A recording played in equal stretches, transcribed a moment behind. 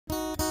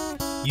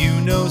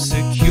You know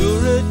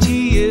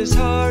security is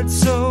hard,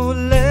 so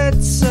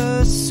let's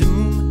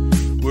assume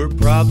we're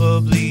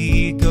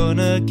probably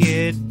gonna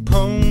get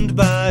pwned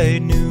by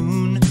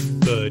noon.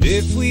 But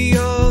if we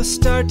all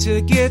start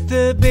to get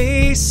the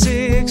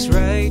basics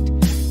right,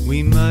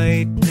 we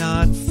might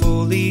not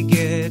fully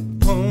get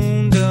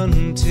pwned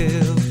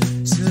until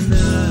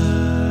tonight.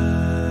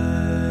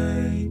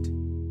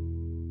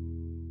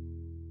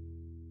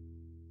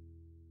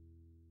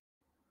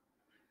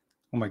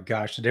 Oh my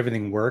gosh, did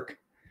everything work?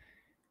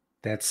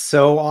 That's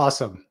so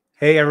awesome.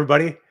 Hey,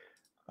 everybody.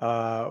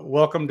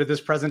 Welcome to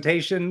this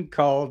presentation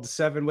called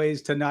 7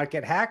 Ways to Not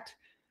Get Hacked.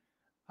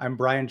 I'm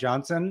Brian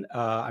Johnson.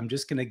 I'm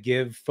just going to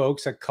give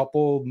folks a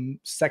couple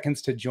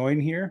seconds to join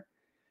here.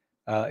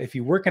 If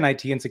you work in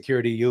IT and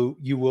security,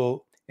 you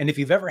will, and if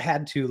you've ever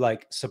had to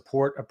like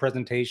support a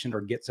presentation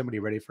or get somebody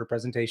ready for a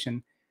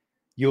presentation,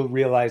 you'll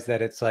realize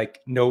that it's like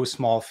no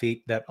small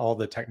feat that all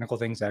the technical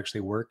things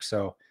actually work.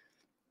 So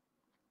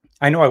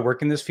I know I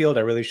work in this field.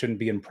 I really shouldn't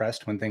be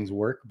impressed when things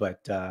work,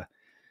 but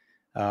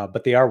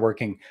they are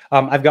working.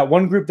 I've got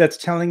one group that's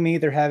telling me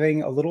they're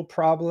having a little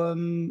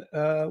problem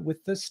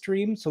with the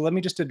stream. So let me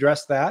just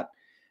address that.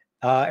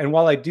 And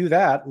while I do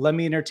that, let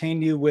me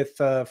entertain you with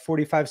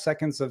 45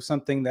 seconds of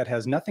something that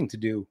has nothing to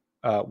do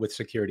with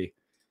security.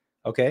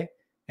 Okay.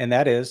 And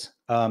that is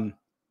a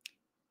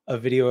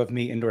video of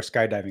me indoor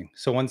skydiving.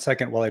 So 1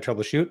 second while I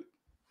troubleshoot.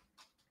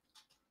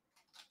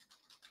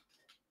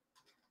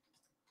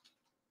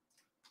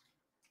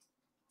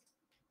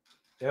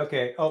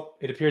 Okay. Oh,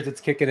 it appears it's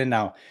kicking in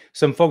now.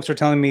 Some folks are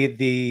telling me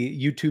the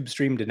YouTube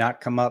stream did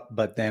not come up,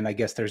 but then I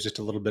guess there's just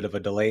a little bit of a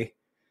delay.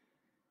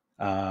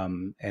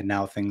 And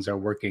now things are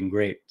working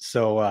great.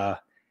 So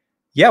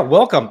yeah,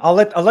 welcome. I'll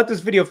let this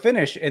video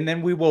finish and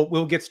then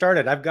we'll get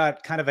started. I've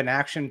got kind of an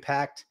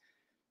action-packed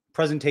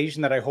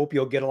presentation that I hope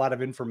you'll get a lot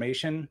of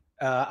information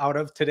out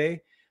of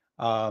today.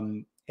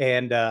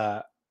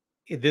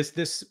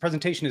 This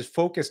presentation is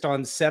focused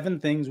on 7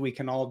 things we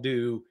can all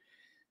do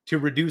to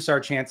reduce our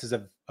chances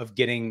of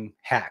getting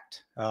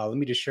hacked. Let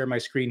me just share my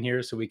screen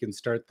here so we can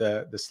start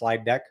the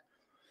slide deck.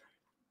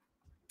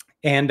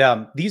 And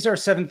these are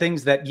 7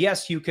 things that,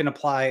 yes, you can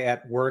apply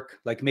at work.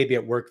 Like maybe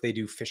at work they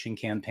do phishing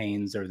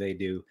campaigns or they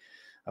do,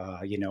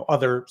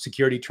 other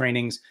security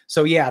trainings.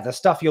 So yeah, the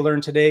stuff you learn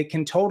today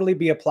can totally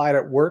be applied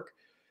at work.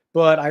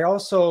 But I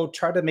also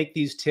try to make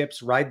these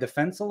tips ride the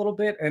fence a little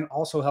bit and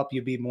also help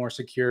you be more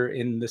secure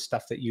in the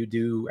stuff that you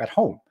do at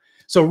home.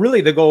 So really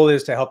the goal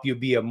is to help you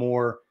be a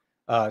more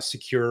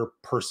secure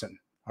person.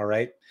 All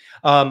right.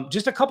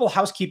 Just a couple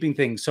housekeeping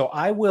things. So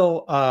I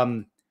will,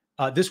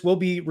 this will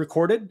be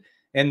recorded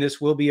and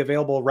this will be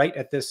available right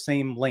at this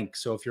same link.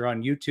 So if you're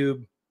on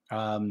YouTube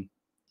and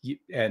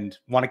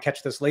want to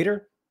catch this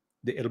later,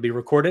 it'll be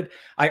recorded.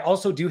 I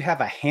also do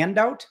have a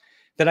handout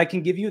that I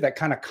can give you that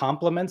kind of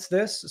complements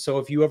this. So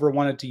if you ever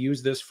wanted to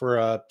use this for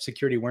a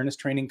security awareness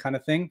training kind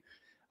of thing,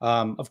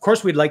 of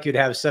course, we'd like you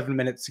to have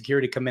 7-minute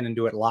security come in and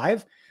do it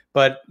live.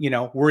 But,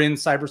 we're in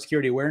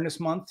Cybersecurity Awareness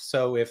Month.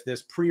 So if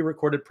this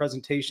pre-recorded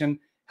presentation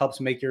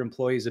helps make your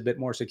employees a bit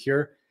more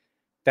secure,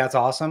 that's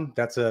awesome.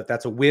 That's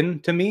a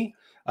win to me.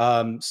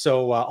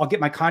 So I'll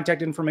get my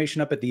contact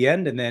information up at the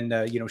end and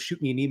then,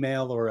 shoot me an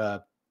email or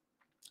a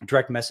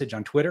direct message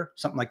on Twitter,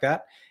 something like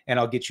that. And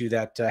I'll get you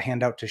that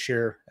handout to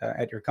share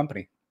at your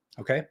company.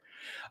 Okay.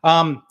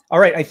 All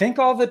right. I think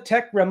all the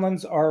tech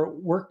gremlins are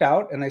worked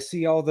out and I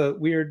see all the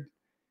weird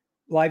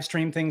live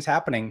stream things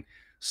happening.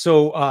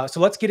 So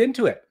let's get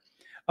into it.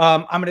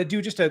 I'm going to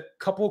do just a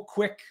couple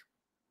quick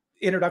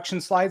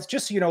introduction slides,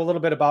 just so you know a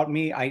little bit about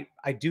me. I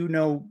do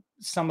know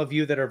some of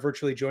you that are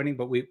virtually joining,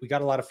 but we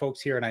got a lot of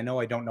folks here and I know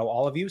I don't know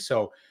all of you.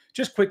 So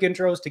just quick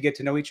intros to get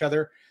to know each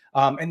other.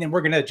 And then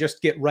we're going to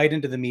just get right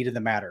into the meat of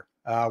the matter.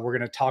 We're going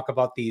to talk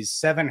about these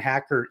 7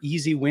 hacker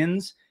easy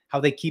wins,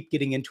 how they keep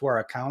getting into our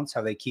accounts,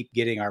 how they keep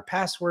getting our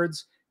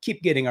passwords,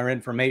 keep getting our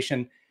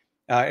information.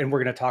 And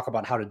we're going to talk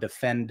about how to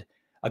defend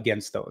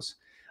against those.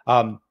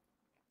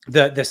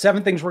 The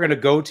 7 things we're going to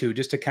go to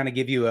just to kind of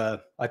give you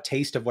a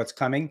taste of what's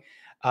coming.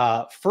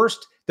 The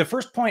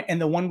first point and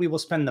the one we will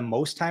spend the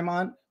most time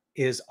on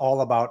is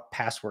all about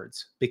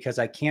passwords, because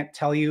I can't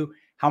tell you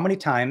how many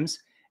times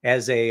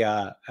as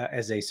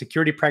a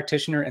security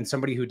practitioner and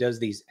somebody who does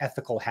these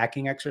ethical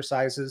hacking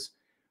exercises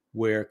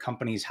where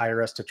companies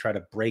hire us to try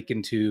to break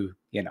into,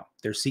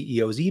 their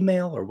CEO's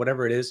email or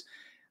whatever it is.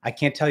 I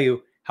can't tell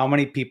you how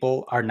many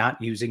people are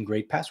not using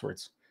great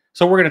passwords.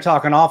 So we're going to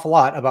talk an awful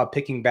lot about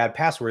picking bad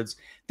passwords.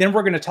 Then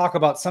we're going to talk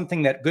about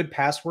something that good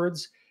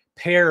passwords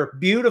pair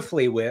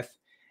beautifully with,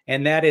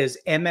 and that is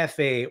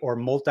MFA or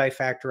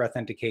multi-factor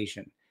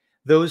authentication.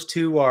 Those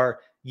two are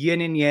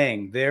yin and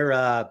yang.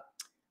 They're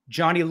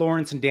Johnny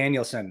Lawrence and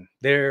Danielson.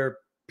 They're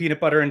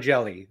peanut butter and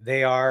jelly.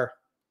 They are,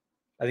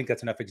 I think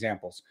that's enough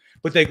examples,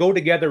 but they go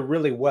together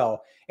really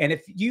well. And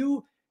if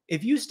you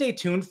stay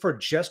tuned for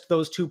just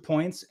those 2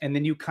 points, and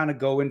then you kind of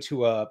go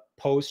into a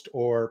post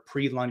or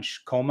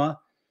pre-lunch coma,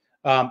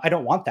 I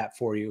don't want that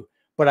for you,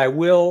 but I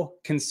will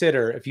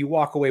consider if you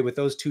walk away with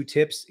those 2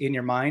 tips in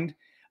your mind,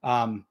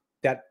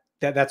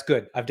 that's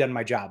good. I've done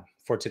my job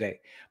for today.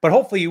 But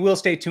hopefully you will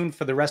stay tuned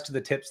for the rest of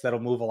the tips that'll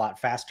move a lot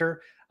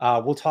faster.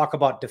 We'll talk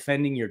about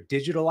defending your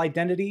digital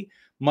identity,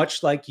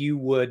 much like you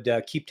would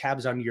keep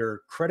tabs on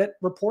your credit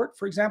report,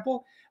 for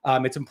example.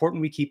 It's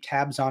important we keep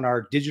tabs on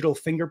our digital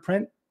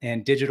fingerprint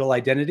and digital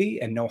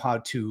identity and know how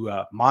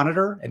to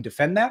monitor and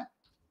defend that.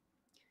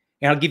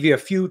 And I'll give you a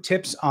few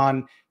tips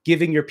on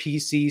giving your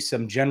PC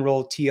some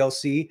general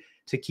TLC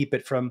to keep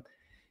it from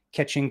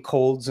catching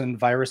colds and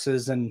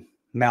viruses and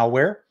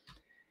malware.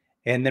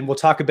 And then we'll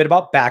talk a bit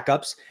about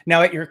backups.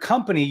 Now, at your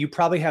company, you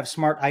probably have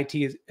smart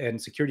IT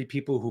and security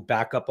people who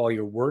back up all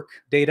your work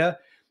data.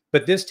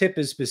 But this tip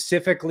is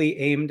specifically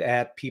aimed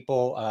at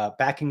people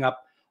backing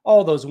up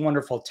all those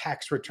wonderful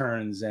tax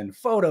returns and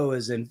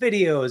photos and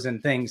videos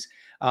and things.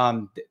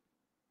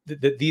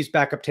 These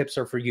backup tips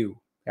are for you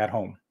at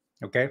home.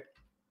 Okay.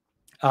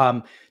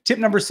 Tip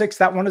number 6,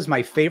 that one is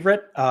my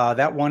favorite.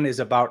 That one is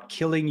about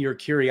killing your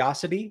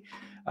curiosity.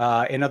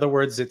 In other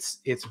words,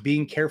 it's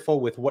being careful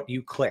with what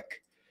you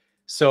click.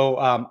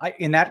 So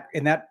in that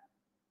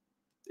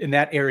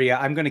area,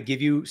 I'm going to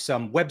give you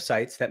some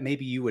websites that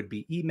maybe you would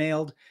be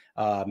emailed,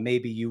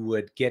 maybe you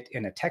would get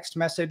in a text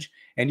message,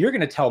 and you're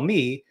going to tell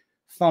me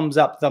thumbs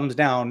up, thumbs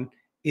down.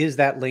 Is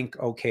that link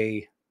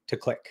okay to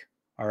click?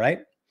 All right.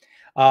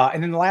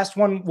 And then the last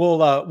one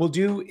we'll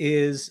do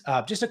is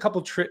just a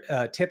couple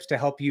tips to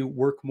help you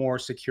work more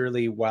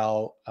securely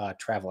while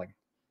traveling.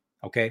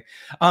 Okay.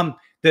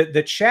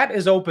 The chat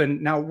is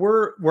open now.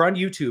 We're on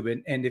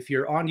YouTube, and if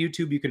you're on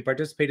YouTube, you can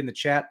participate in the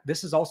chat.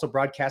 This is also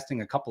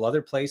broadcasting a couple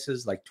other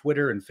places like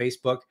Twitter and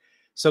Facebook.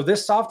 So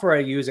this software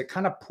I use, it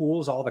kind of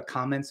pools all the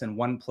comments in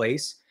one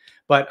place.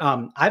 But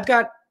I've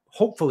got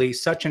hopefully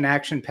such an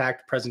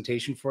action-packed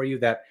presentation for you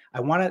that I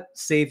want to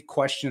save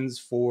questions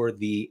for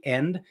the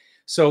end.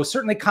 So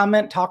certainly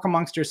comment, talk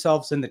amongst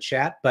yourselves in the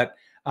chat. But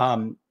at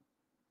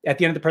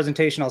the end of the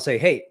presentation, I'll say,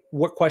 hey,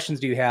 what questions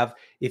do you have?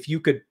 If you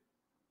could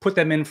put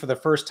them in for the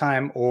first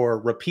time or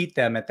repeat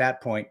them at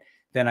that point,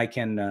 then I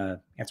can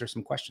answer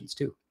some questions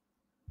too.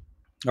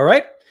 All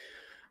right.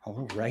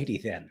 All righty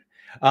then.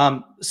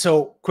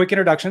 So quick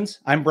introductions.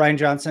 I'm Brian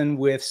Johnson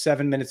with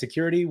 7 Minute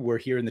Security. We're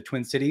here in the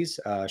Twin Cities.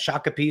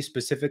 Shakopee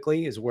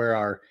specifically is where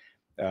our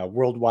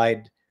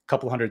worldwide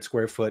couple hundred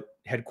square foot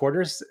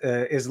headquarters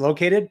is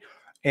located.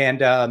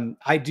 And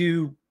I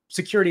do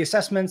security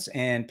assessments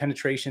and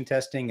penetration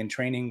testing and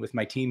training with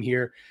my team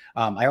here.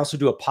 I also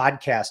do a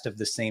podcast of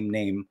the same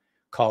name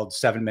called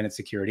 7 Minute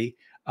Security.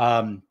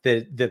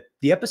 The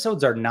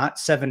episodes are not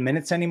 7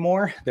 minutes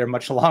anymore. They're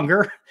much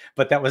longer,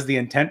 but that was the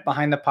intent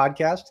behind the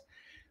podcast.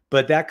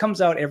 But that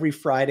comes out every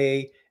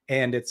Friday,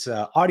 and it's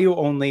audio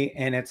only,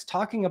 and it's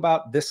talking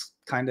about this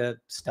kind of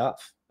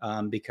stuff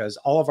because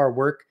all of our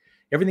work,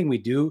 everything we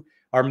do,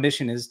 our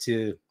mission is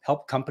to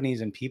help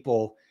companies and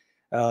people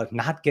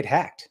not get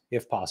hacked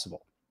if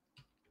possible.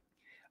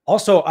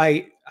 Also,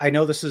 I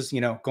know this is,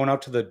 going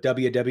out to the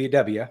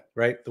WWW,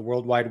 right? The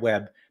World Wide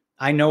Web.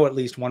 I know at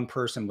least one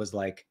person was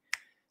like,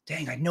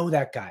 dang, I know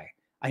that guy.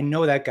 I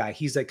know that guy.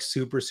 He's like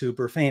super,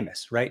 super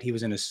famous, right? He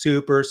was in a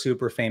super,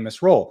 super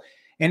famous role.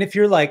 And if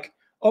you're like,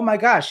 oh my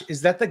gosh,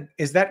 is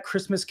that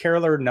Christmas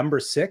Caroler number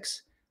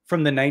 6 from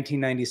the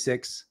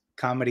 1996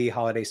 comedy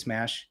holiday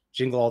smash,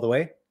 Jingle All the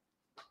Way?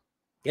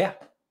 Yeah,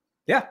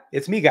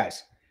 it's me,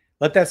 guys.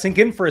 Let that sink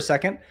in for a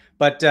second.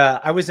 But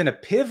I was in a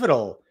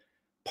pivotal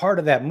part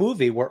of that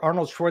movie where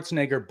Arnold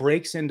Schwarzenegger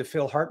breaks into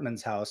Phil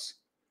Hartman's house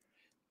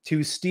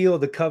to steal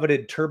the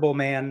coveted Turbo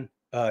Man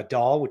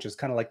doll, which is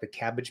kind of like the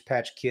Cabbage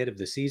Patch Kid of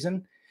the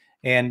season.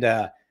 And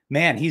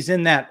man, he's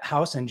in that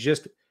house and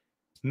just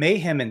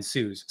mayhem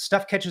ensues.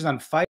 Stuff catches on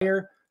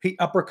fire. He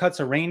uppercuts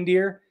a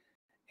reindeer,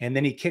 and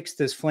then he kicks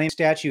this flame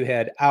statue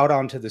head out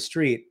onto the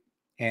street.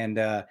 And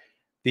the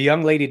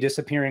young lady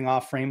disappearing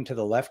off frame to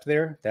the left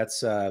there,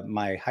 that's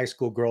my high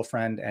school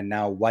girlfriend and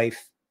now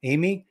wife,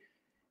 Amy.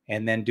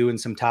 And then doing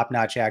some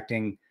top-notch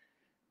acting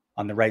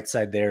on the right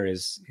side there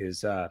is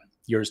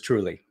yours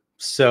truly.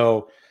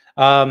 So,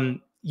 I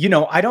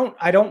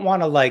don't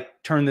want to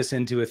like turn this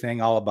into a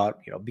thing all about,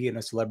 being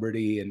a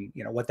celebrity and,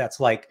 what that's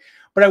like.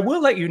 But I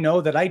will let you know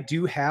that I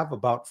do have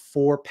about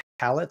 4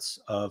 pallets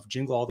of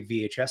Jingle All the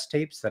VHS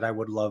tapes that I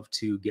would love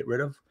to get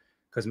rid of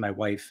because my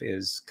wife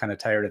is kind of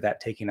tired of that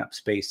taking up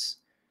space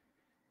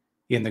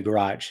in the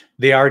garage.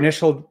 They are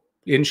initialed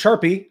in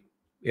Sharpie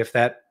if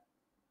that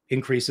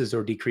increases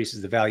or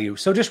decreases the value.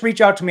 So just reach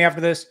out to me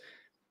after this.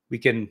 We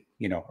can,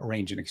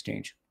 arrange an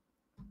exchange.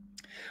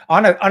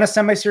 On a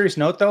semi-serious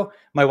note, though,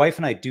 my wife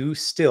and I do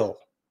still,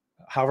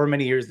 however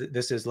many years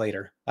this is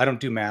later, I don't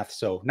do math,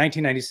 so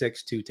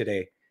 1996 to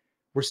today,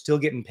 we're still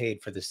getting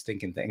paid for this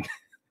stinking thing.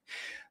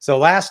 So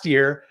last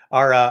year,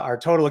 our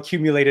total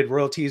accumulated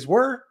royalties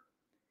were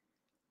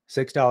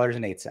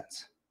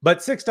 $6.08, but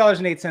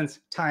 $6.08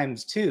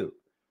 times 2,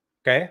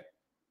 okay,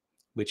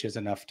 which is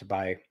enough to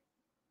buy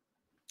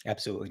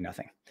absolutely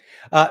nothing.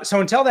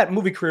 So until that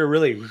movie career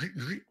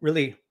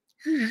really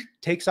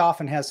takes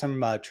off and has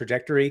some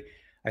trajectory,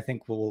 I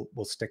think I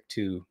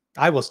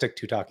will stick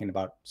to talking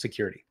about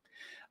security.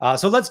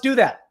 So let's do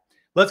that.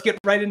 Let's get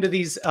right into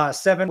these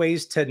 7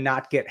 ways to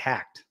not get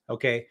hacked.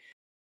 Okay.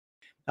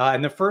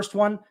 And the first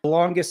one, the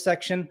longest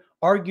section,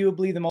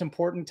 arguably the most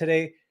important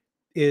today,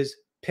 is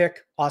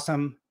pick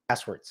awesome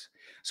passwords.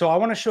 So I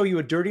want to show you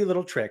a dirty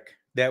little trick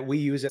that we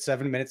use at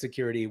 7-Minute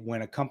Security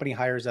when a company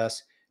hires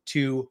us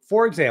to,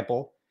 for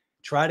example,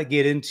 try to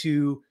get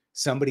into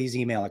somebody's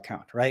email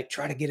account, right?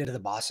 Try to get into the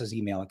boss's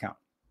email account.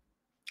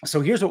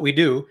 So here's what we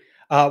do.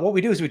 What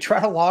we do is we try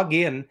to log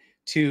in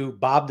to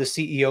Bob, the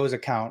CEO's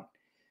account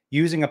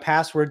using a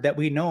password that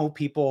we know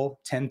people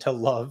tend to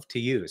love to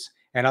use.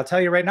 And I'll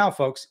tell you right now,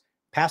 folks,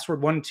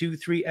 password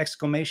 123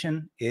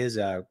 exclamation is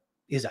a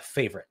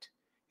favorite.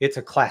 It's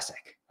a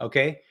classic.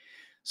 Okay.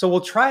 So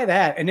we'll try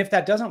that. And if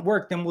that doesn't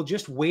work, then we'll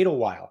just wait a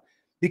while,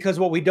 because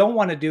what we don't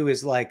want to do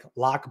is like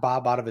lock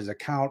Bob out of his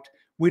account.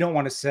 We don't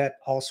want to set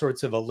all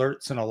sorts of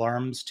alerts and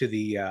alarms to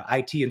the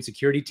IT and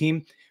security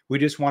team. We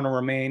just want to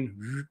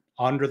remain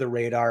under the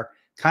radar,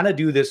 kind of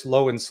do this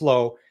low and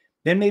slow.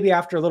 Then maybe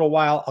after a little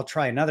while, I'll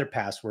try another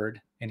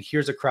password. And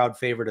here's a crowd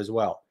favorite as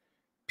well.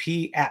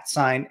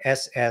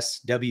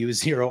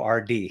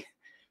 P@SSW0RD.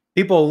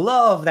 People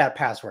love that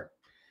password.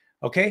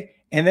 Okay.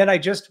 And then I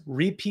just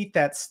repeat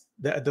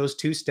those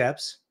two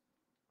steps.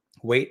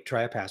 Wait,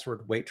 try a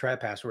password, wait, try a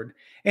password.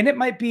 And it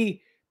might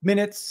be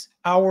minutes,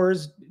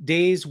 hours,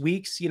 days,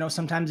 weeks,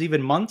 sometimes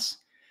even months.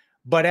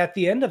 But at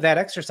the end of that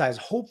exercise,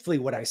 hopefully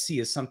what I see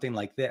is something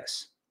like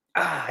this.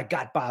 I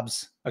got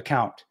Bob's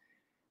account.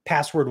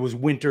 Password was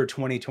winter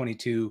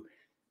 2022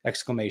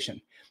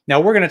 exclamation. Now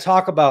we're going to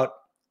talk about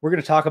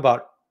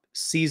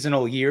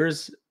seasonal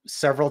years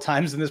several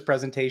times in this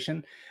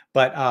presentation,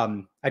 but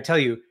I tell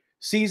you,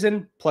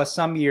 season plus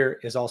some year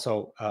is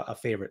also a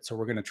favorite. So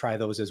we're going to try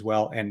those as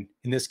well. And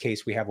in this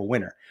case, we have a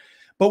winner.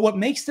 But what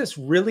makes this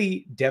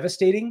really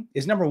devastating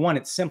is, number one,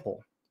 it's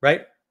simple,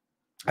 right?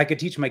 I could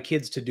teach my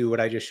kids to do what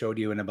I just showed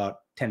you in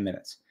about 10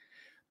 minutes.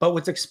 But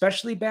what's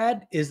especially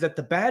bad is that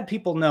the bad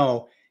people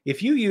know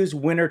if you use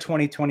winter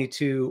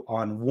 2022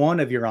 on one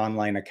of your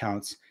online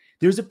accounts,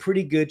 there's a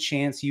pretty good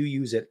chance you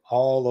use it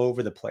all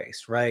over the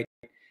place, right?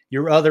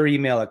 Your other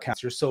email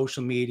accounts, your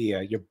social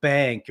media, your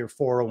bank, your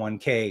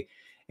 401k.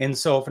 And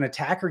so if an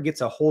attacker gets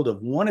a hold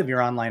of one of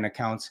your online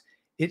accounts,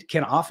 it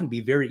can often be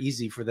very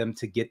easy for them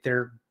to get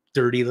their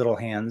dirty little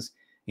hands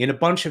in a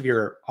bunch of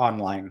your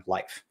online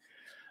life.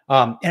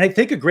 And I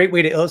think a great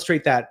way to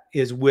illustrate that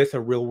is with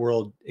a real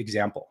world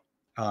example.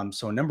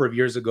 So a number of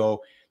years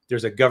ago,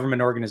 there's a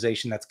government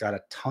organization that's got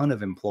a ton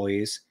of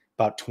employees,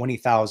 about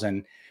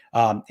 20,000.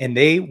 And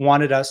they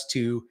wanted us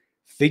to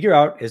figure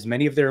out as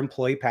many of their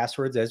employee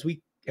passwords as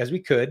we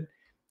could.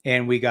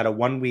 And we got a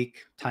 1-week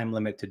time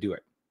limit to do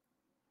it.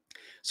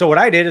 So what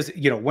I did is,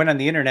 went on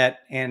the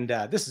internet, and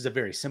this is a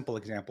very simple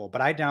example,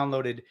 but I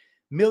downloaded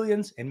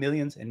millions and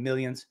millions and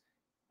millions.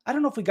 I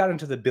don't know if we got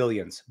into the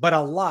billions, but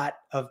a lot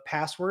of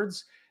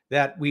passwords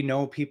that we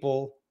know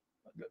people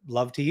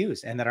love to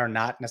use and that are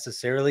not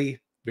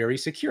necessarily very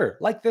secure,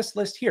 like this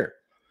list here.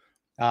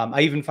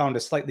 I even found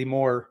a slightly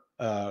more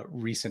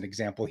recent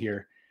example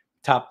here,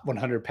 top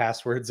 100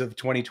 passwords of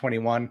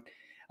 2021.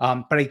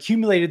 But I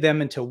accumulated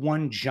them into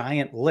one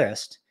giant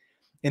list.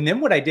 And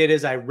then what I did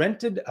is I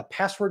rented a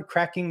password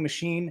cracking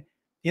machine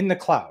in the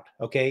cloud,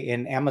 okay,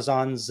 in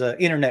Amazon's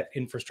internet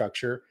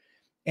infrastructure.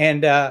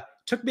 And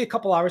took me a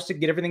couple hours to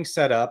get everything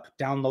set up,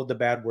 download the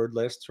bad word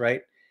lists,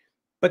 right?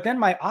 But then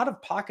my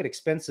out-of-pocket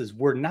expenses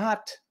were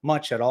not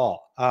much at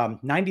all.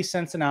 90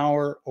 cents an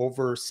hour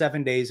over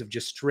 7 days of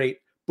just straight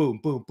boom,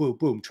 boom, boom,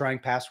 boom, trying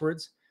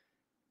passwords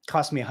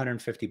cost me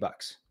 150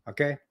 bucks,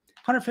 okay?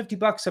 150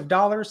 bucks of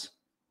dollars,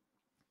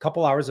 a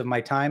couple hours of my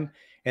time,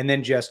 and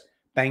then just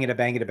bang it,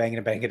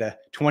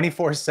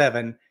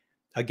 24/7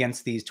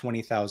 against these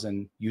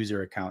 20,000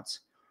 user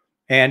accounts.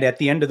 And at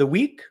the end of the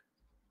week,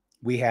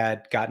 we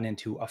had gotten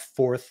into a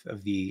fourth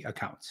of the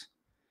accounts.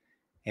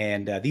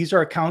 And these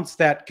are accounts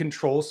that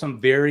control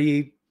some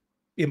very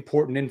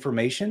important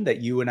information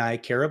that you and I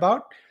care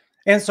about.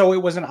 And so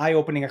it was an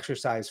eye-opening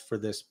exercise for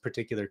this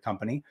particular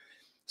company.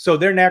 So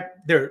their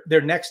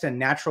next and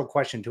natural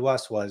question to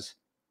us was,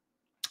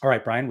 all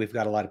right, Brian, we've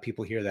got a lot of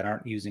people here that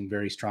aren't using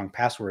very strong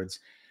passwords.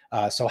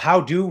 So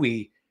how do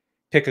we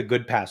pick a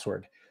good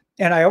password?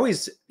 And I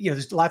always,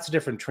 there's lots of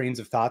different trains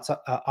of thoughts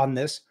on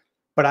this,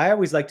 but I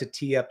always like to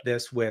tee up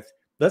this with,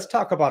 let's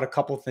talk about a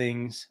couple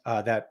things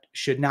that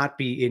should not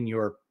be in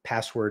your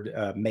password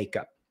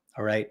makeup.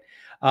 All right.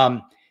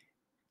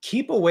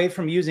 Keep away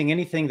from using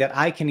anything that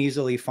I can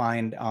easily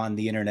find on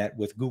the internet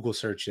with Google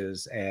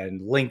searches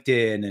and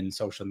LinkedIn and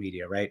social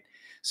media, right?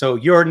 So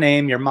your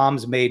name, your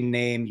mom's maiden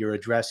name, your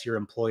address, your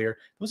employer,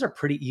 those are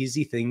pretty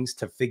easy things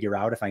to figure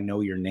out if I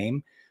know your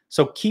name.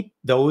 So keep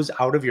those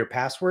out of your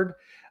password.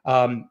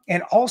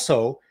 And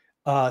also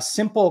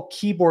simple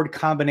keyboard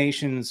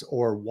combinations,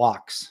 or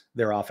walks,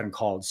 they're often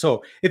called.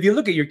 So if you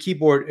look at your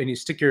keyboard and you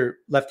stick your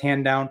left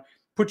hand down,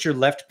 put your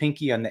left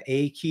pinky on the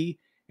A key,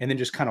 and then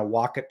just kind of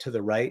walk it to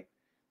the right.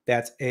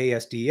 That's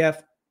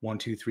ASDF 1,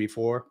 2, 3,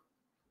 4.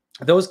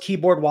 Those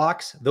keyboard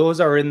walks,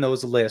 those are in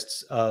those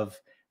lists of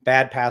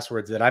bad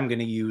passwords that I'm going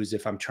to use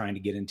if I'm trying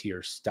to get into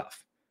your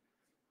stuff.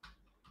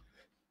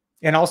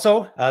 And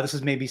also, this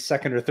is maybe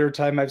second or third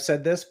time I've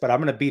said this, but I'm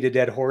going to beat a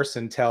dead horse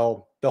and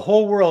tell the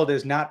whole world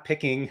is not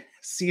picking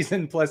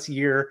season plus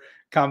year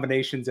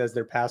combinations as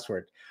their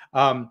password.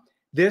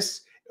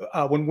 This,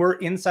 when we're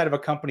inside of a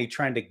company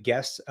trying to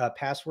guess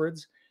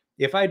passwords,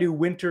 if I do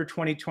winter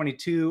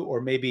 2022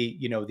 or maybe,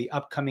 the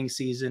upcoming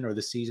season or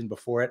the season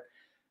before it,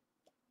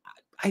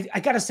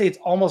 I got to say it's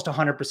almost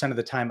 100% of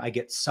the time I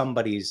get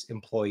somebody's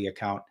employee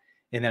account,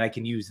 and then I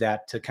can use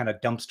that to kind of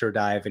dumpster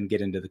dive and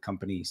get into the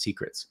company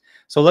secrets.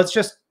 So let's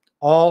just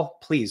all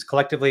please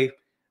collectively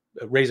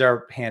raise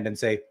our hand and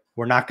say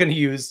we're not going to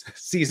use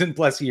season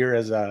plus year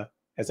as a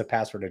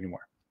password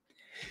anymore.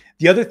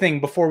 The other thing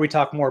before we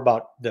talk more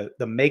about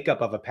the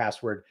makeup of a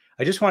password,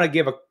 I just want to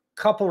give a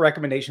couple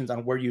recommendations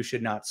on where you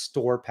should not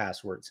store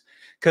passwords,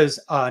 because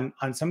on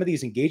some of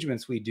these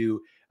engagements we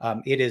do,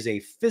 it is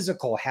a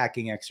physical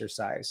hacking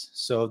exercise.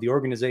 So the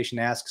organization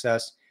asks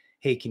us,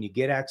 hey, can you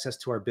get access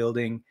to our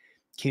building?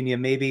 Can you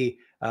maybe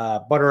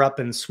butter up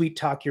and sweet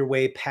talk your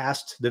way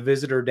past the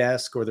visitor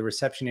desk or the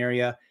reception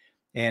area?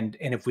 And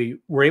if we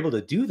were able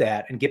to do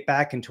that and get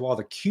back into all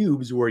the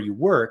cubes where you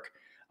work,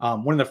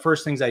 one of the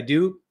first things I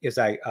do is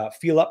I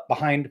feel up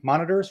behind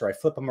monitors, or I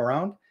flip them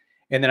around,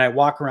 and then I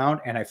walk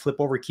around and I flip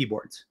over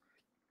keyboards.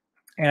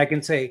 And I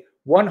can say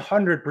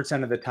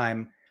 100% of the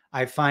time,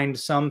 I find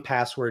some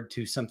password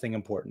to something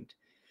important.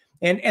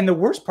 And the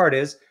worst part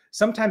is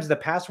sometimes the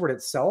password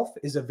itself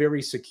is a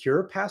very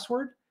secure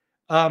password,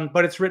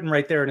 but it's written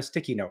right there in a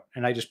sticky note.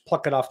 And I just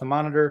pluck it off the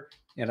monitor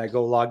and I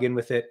go log in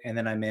with it. And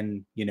then I'm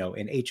in,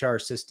 an HR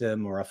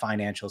system or a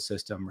financial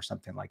system or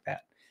something like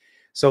that.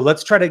 So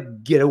let's try to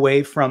get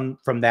away from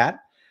that.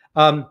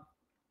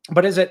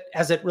 But as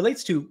it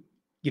relates to,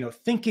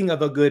 thinking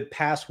of a good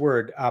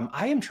password,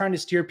 I am trying to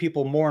steer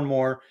people more and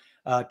more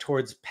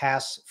towards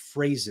pass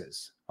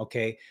phrases.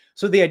 Okay.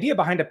 So the idea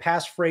behind a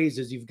pass phrase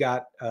is you've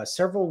got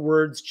several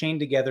words chained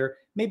together,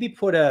 maybe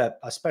put a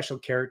special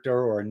character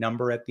or a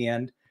number at the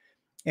end.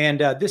 And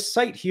this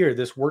site here,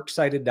 this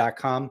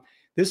worksited.com,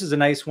 this is a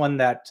nice one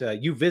that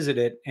you visit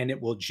it and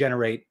it will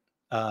generate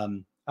a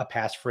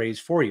passphrase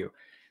for you.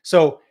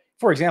 So,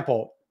 for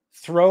example,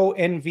 throw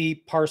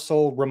NV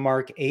parcel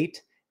remark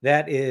 8.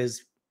 That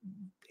is,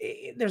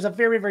 there's a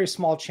very, very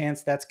small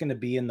chance that's going to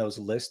be in those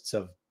lists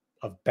of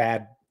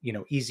bad,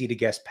 easy to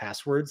guess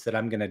passwords that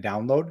I'm going to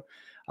download.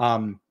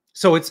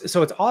 So it's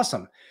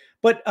awesome.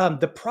 But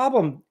the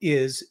problem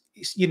is,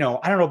 I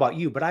don't know about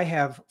you, but I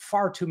have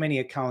far too many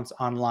accounts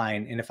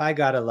online. And if I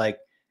got to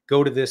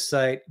go to this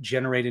site,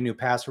 generate a new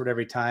password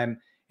every time,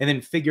 and then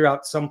figure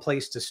out some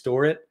place to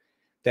store it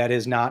that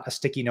is not a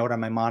sticky note on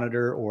my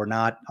monitor or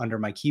not under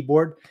my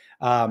keyboard,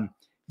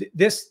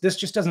 this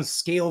just doesn't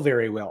scale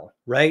very well,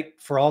 right?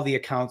 For all the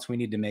accounts we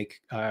need to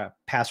make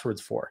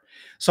passwords for.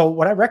 So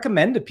what I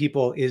recommend to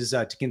people is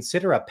to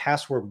consider a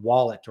password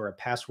wallet or a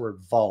password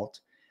vault.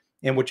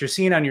 And what you're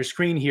seeing on your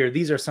screen here,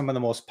 these are some of the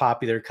most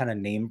popular kind of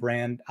name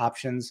brand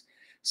options.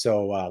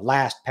 So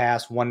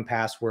LastPass,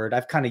 1Password,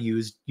 I've kind of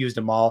used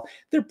them all.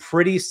 They're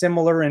pretty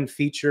similar in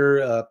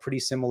feature,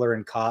 pretty similar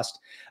in cost.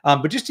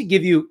 But just to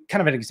give you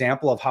kind of an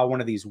example of how one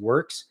of these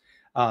works,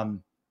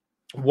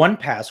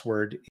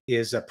 1Password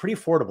is pretty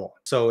affordable.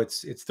 So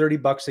it's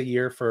 $30 a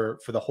year for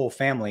the whole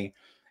family.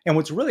 And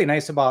what's really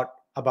nice about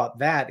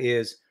that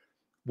is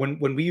when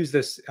we use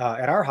this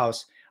at our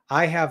house,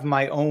 I have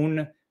my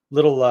own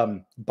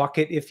little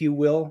bucket, if you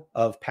will,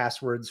 of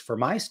passwords for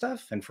my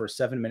stuff and for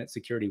 7-minute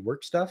security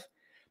work stuff.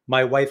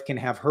 My wife can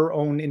have her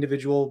own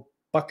individual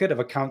bucket of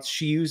accounts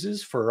she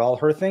uses for all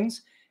her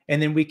things.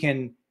 And then we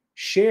can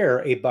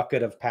share a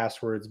bucket of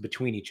passwords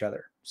between each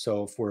other.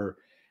 So if we're,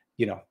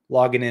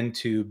 logging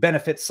into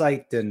benefit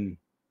site and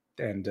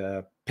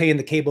paying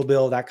the cable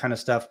bill, that kind of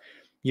stuff,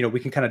 we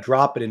can kind of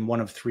drop it in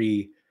one of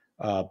 3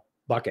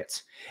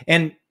 buckets.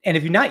 And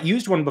if you've not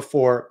used one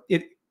before,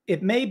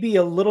 it may be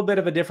a little bit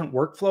of a different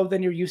workflow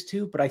than you're used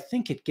to, but I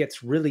think it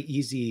gets really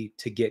easy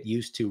to get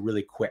used to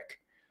really quick.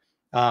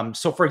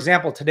 So for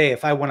example, today,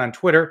 if I went on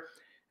Twitter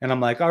and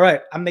I'm like, all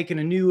right, I'm making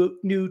a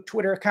new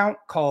Twitter account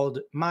called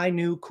My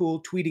New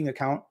Cool Tweeting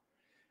Account.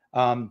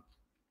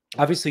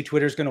 Obviously,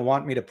 Twitter is going to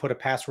want me to put a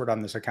password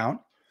on this account.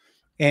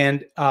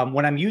 And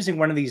when I'm using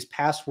one of these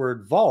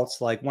password vaults,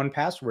 like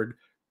 1Password,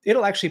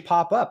 it'll actually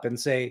pop up and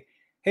say,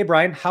 hey,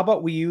 Brian, how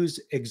about we use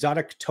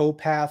exotic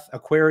towpath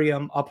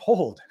aquarium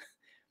uphold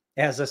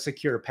as a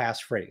secure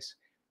passphrase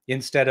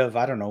instead of,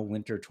 I don't know,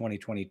 winter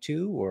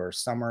 2022 or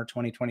summer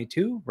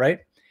 2022, right?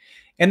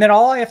 And then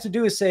all I have to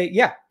do is say,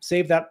 yeah,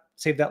 save that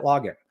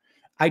login.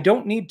 I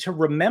don't need to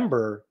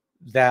remember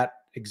that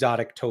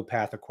exotic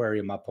towpath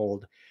aquarium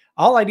uphold.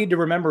 All I need to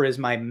remember is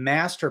my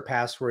master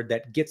password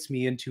that gets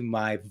me into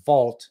my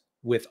vault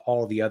with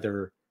all the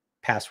other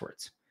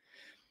passwords.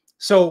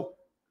 So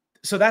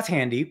that's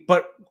handy.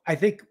 But I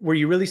think where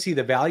you really see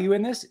the value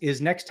in this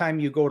is next time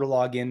you go to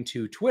log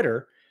into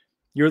Twitter,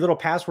 your little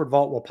password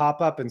vault will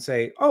pop up and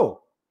say,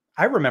 oh,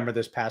 I remember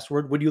this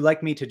password. Would you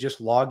like me to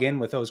just log in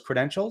with those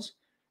credentials?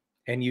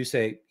 And you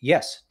say,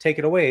 yes, take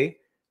it away,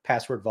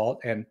 password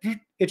vault. And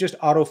it just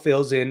auto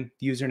fills in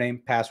the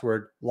username,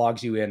 password,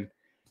 logs you in.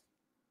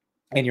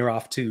 and you're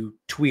off to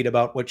tweet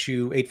about what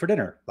you ate for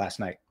dinner last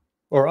night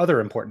or other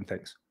important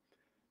things.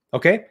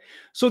 Okay.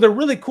 So they're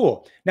really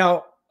cool.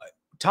 Now,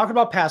 talking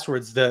about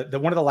passwords, the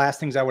one of the last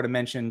things I would have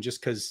mentioned,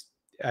 just because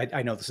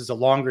I know this is a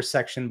longer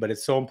section, but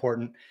it's so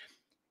important.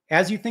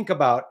 As you think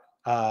about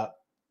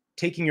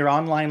taking your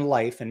online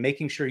life and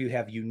making sure you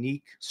have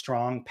unique,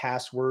 strong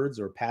passwords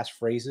or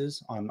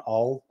passphrases on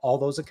all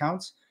those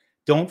accounts,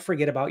 don't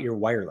forget about your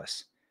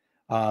wireless.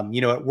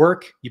 At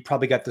work, you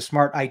probably got the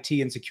smart IT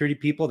and security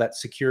people that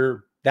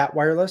secure that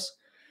wireless,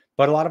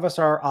 but a lot of us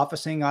are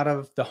officing out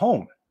of the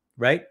home,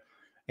 right?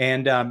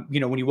 And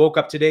when you woke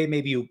up today,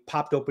 maybe you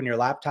popped open your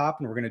laptop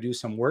and we're going to do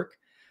some work.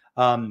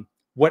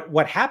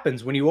 What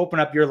happens when you open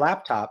up your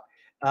laptop?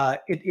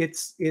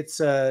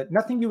 It's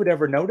nothing you would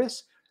ever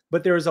notice,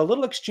 but there is a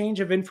little exchange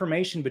of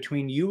information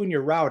between you and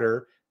your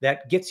router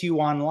that gets you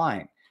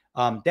online.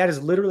 That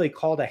is literally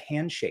called a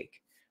handshake.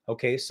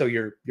 Okay, so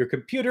your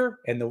computer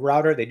and the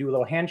router, they do a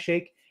little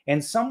handshake,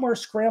 and somewhere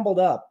scrambled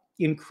up,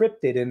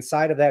 encrypted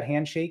inside of that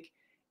handshake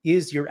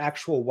is your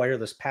actual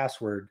wireless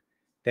password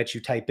that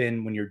you type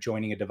in when you're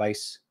joining a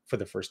device for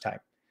the first time.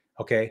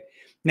 Okay,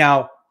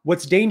 now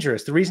what's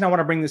dangerous, the reason I want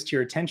to bring this to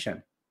your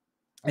attention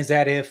is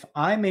that if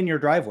I'm in your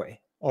driveway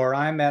or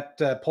I'm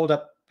pulled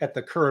up at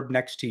the curb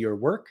next to your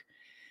work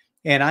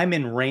and I'm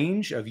in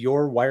range of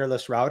your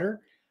wireless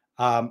router,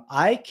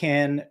 I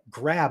can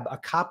grab a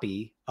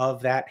copy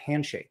of that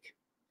handshake.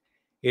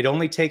 It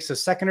only takes a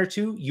second or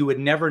two. You would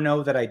never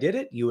know that I did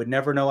it. You would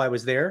never know I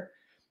was there.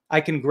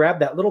 I can grab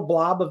that little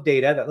blob of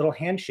data, that little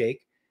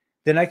handshake.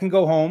 Then I can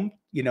go home,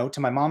 to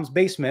my mom's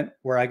basement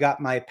where I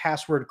got my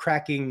password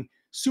cracking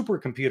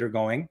supercomputer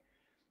going.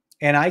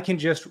 And I can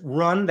just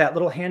run that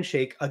little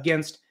handshake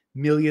against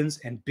millions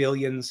and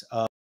billions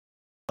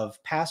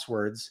of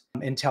passwords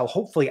until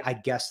hopefully I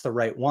guess the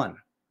right one.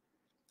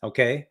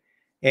 Okay.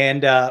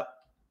 And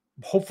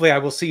hopefully I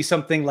will see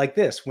something like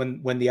this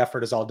when the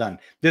effort is all done.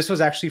 This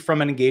was actually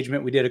from an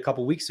engagement we did a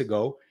couple weeks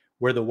ago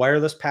where the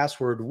wireless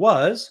password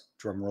was,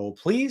 drum roll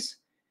please,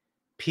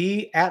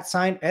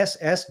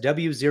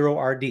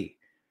 P@SSW0RD.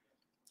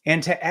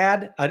 And to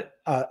add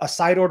a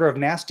side order of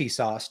nasty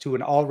sauce to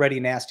an already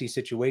nasty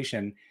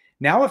situation,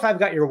 now if I've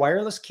got your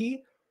wireless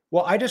key,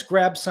 well, I just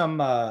grab some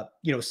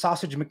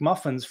sausage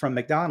McMuffins from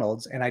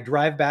McDonald's and I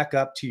drive back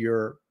up to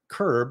your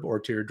curb or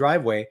to your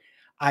driveway.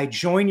 I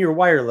join your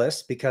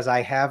wireless because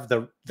I have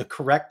the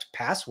correct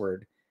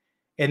password.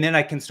 And then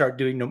I can start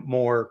doing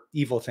more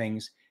evil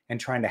things and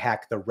trying to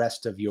hack the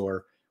rest of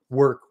your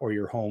work or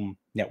your home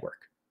network.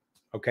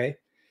 Okay.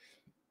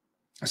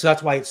 So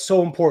that's why it's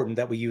so important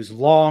that we use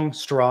long,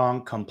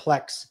 strong,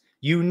 complex,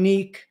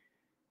 unique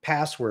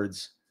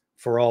passwords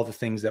for all the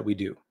things that we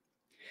do.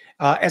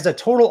 As a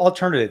total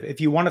alternative, if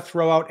you want to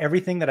throw out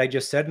everything that I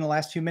just said in the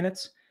last few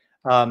minutes,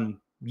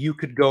 you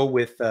could go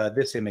with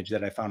this image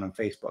that I found on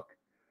Facebook,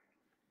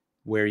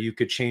 where you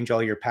could change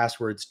all your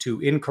passwords to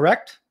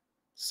incorrect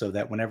so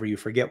that whenever you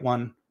forget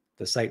one,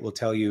 the site will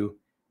tell you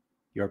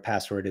your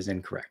password is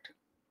incorrect.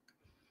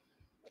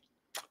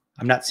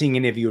 I'm not seeing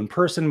any of you in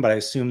person, but I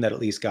assume that at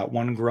least got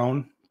one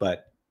groan.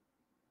 But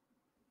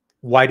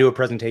why do a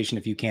presentation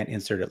if you can't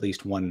insert at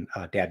least one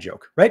dad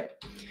joke, right?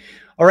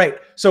 All right,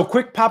 so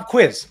quick pop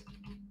quiz.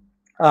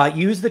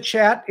 Use the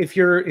chat if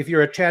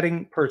you're a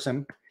chatting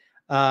person.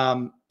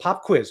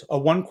 Pop quiz, a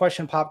one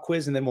question pop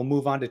quiz, and then we'll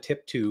move on to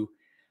tip 2.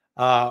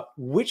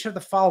 Which of the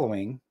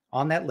following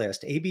on that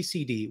list, A, B,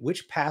 C, D,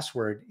 which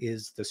password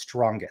is the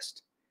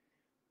strongest?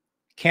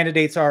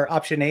 Candidates are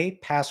option A,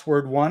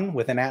 password 1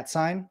 with an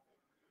 @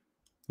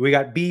 We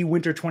got B,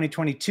 winter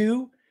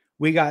 2022.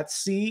 We got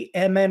C,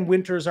 MN,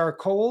 winters are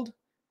cold.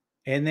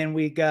 And then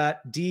we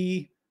got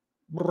D,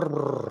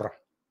 brrr.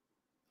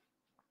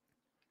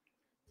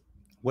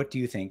 What do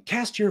you think?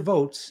 Cast your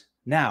votes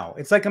now.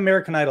 It's like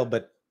American Idol,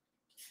 but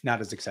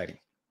not as exciting.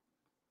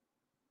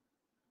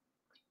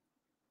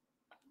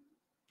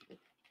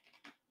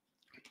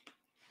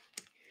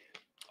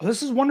 Oh,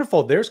 this is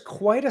wonderful. There's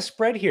quite a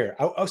spread here.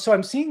 So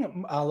I'm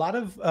seeing a lot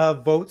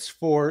of votes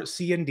for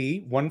C and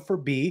D, one for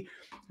B.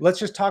 Let's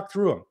just talk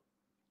through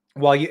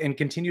them and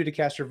continue to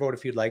cast your vote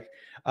if you'd like.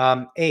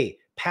 A,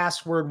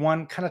 password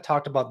 1, kind of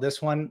talked about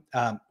this one.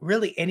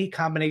 Really, any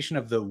combination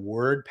of the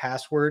word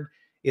password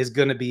is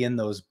going to be in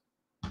those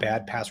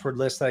bad password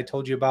lists that I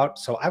told you about.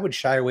 So I would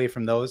shy away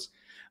from those.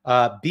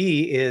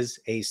 B is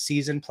a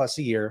season plus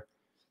a year.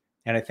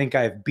 And I think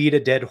I've beat a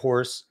dead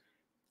horse,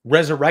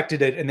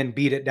 resurrected it, and then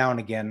beat it down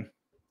again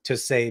to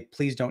say,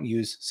 please don't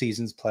use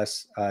seasons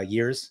plus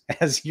years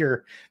as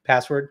your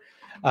password.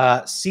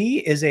 C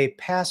is a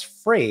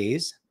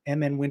passphrase.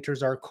 MN,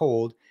 winters are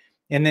cold.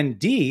 And then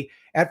D,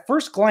 at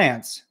first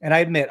glance, and I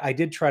admit I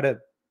did try to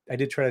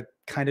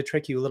kind of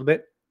trick you a little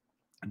bit.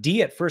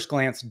 D at first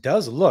glance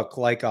does look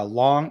like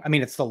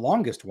it's the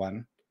longest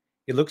one.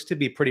 It looks to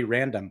be pretty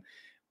random,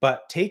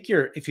 but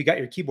if you got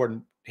your keyboard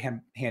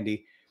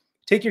handy,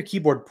 take your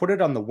keyboard, put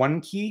it on the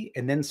 1 key,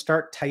 and then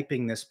start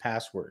typing this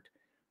password.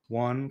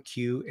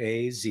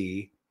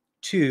 1QAZ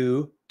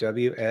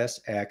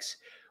 2WSX.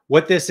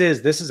 What this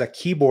is a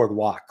keyboard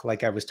walk,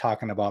 like I was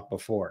talking about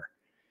before.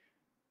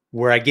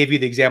 where I gave you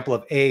the example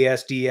of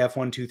ASDF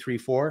 1, 2, 3,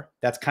 4.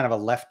 That's kind of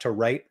a left to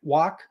right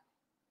walk.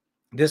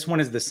 This one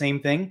is the same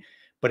thing,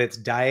 but it's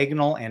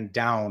diagonal and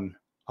down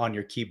on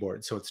your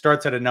keyboard. So it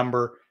starts at a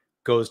number,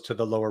 goes to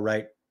the lower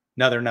right,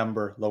 another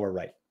number, lower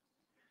right.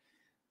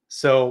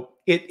 So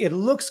it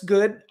looks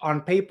good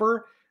on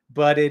paper,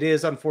 but it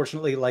is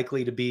unfortunately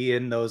likely to be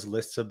in those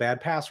lists of bad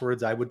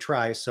passwords I would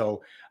try.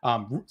 So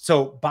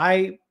so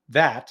by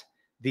that,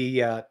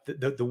 the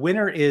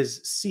winner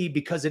is C,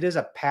 because it is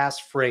a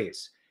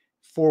passphrase.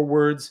 4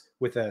 words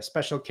with a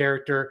special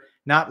character,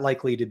 not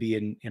likely to be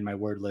in my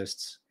word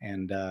lists.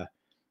 And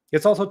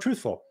it's also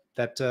truthful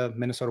that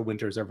Minnesota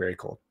winters are very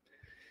cold.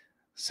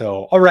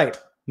 So, all right.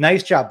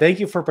 Nice job. Thank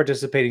you for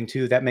participating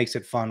too. That makes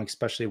it fun,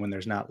 especially when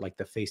there's not like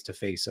the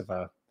face-to-face of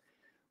a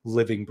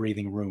living,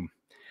 breathing room.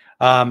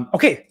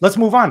 Okay, let's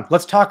move on.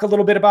 Let's talk a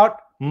little bit about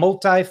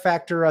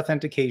multi-factor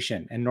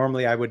authentication. And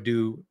normally I would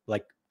do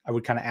like, I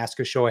would kind of ask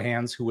a show of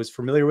hands who was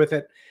familiar with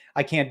it.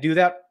 I can't do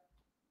that,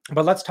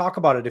 but let's talk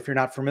about it if you're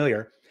not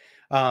familiar.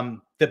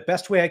 The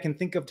best way I can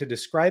think of to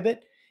describe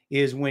it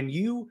is when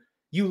you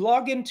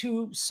log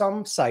into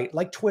some site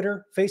like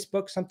Twitter,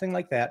 Facebook, something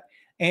like that,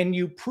 and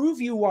you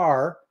prove you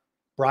are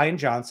Brian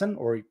Johnson,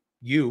 or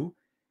you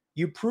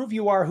prove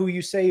you are who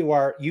you say you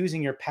are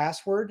using your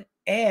password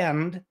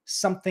and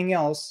something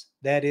else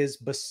that is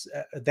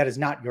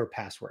not your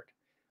password.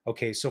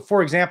 Okay, so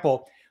for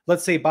example,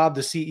 let's say Bob,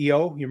 the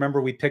CEO, you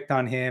remember we picked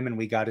on him and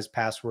we got his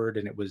password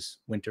and it was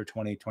winter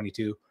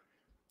 2022.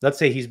 Let's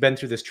say he's been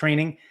through this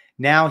training.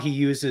 Now he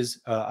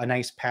uses a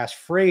nice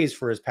passphrase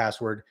for his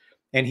password,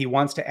 and he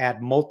wants to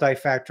add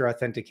multi-factor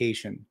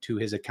authentication to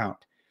his account.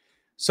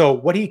 So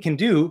what he can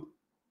do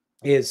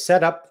is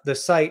set up the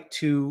site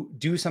to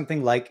do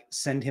something like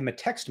send him a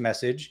text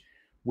message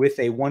with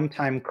a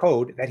one-time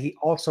code that he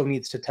also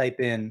needs to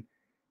type in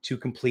to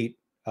complete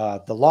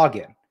the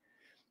login.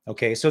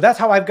 Okay, so that's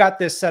how I've got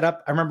this set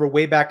up. I remember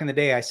way back in the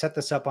day, I set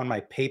this up on my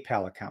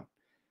PayPal account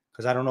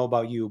because I don't know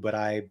about you, but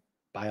I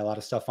buy a lot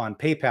of stuff on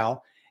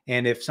PayPal.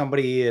 And if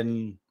somebody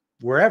in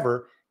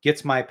wherever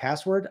gets my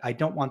password, I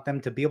don't want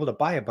them to be able to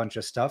buy a bunch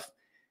of stuff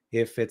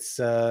if it's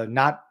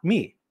not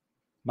me.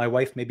 My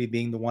wife maybe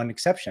being the one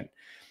exception.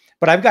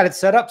 But I've got it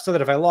set up so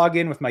that if I log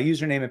in with my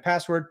username and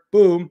password,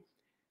 boom,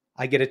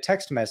 I get a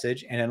text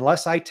message. And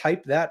unless I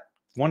type that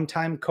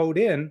one-time code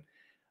in,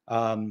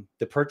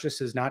 the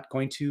purchase is not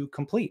going to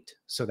complete.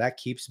 So that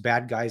keeps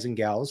bad guys and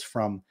gals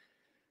from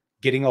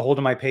getting a hold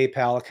of my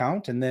PayPal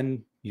account and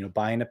then, you know,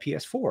 buying a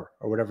PS4 or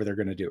whatever they're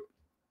going to do.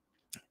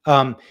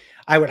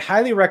 I would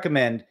highly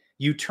recommend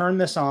you turn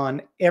this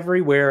on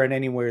everywhere and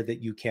anywhere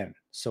that you can.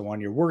 So on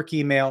your work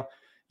email,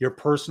 your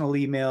personal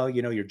email,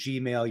 you know, your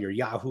Gmail, your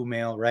Yahoo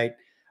mail, right?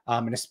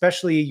 And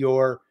especially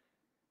your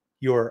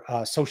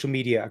social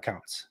media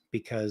accounts,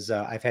 because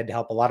I've had to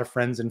help a lot of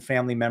friends and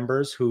family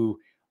members who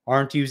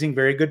aren't using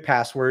very good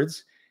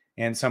passwords,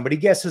 and somebody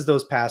guesses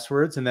those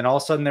passwords, and then all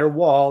of a sudden their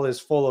wall is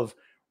full of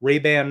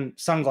Ray-Ban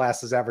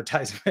sunglasses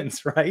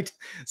advertisements, right?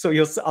 So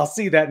I'll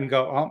see that and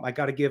go, oh, I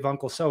got to give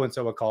Uncle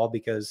so-and-so a call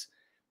because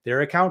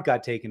their account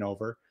got taken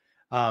over.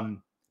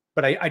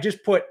 But I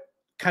just put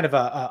kind of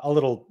a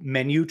little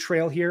menu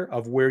trail here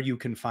of where you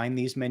can find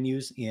these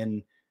menus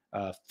in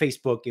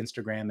Facebook,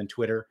 Instagram, and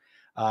Twitter.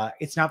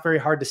 It's not very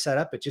hard to set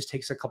up. It just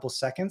takes a couple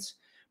seconds.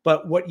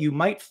 But what you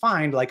might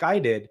find, like I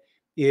did,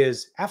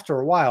 is after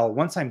a while,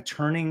 once I'm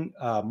turning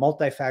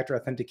multi-factor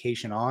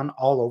authentication on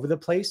all over the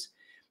place,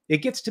 it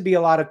gets to be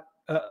a lot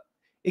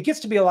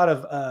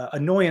of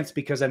annoyance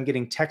because I'm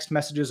getting text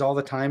messages all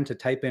the time to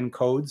type in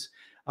codes.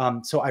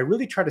 So I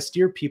really try to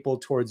steer people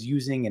towards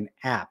using an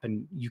app,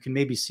 and you can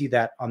maybe see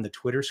that on the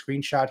Twitter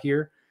screenshot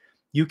here.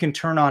 You can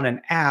turn on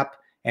an app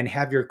and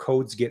have your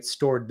codes get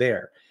stored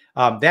there.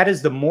 That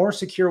is the more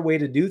secure way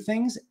to do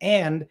things,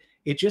 and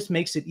it just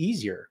makes it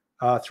easier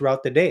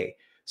throughout the day.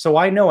 So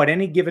I know at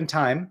any given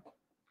time,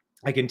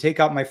 I can take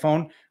out my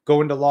phone,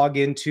 go into log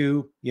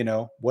into, you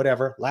know,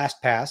 whatever,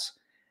 LastPass,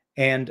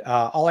 and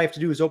all I have to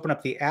do is open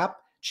up the app,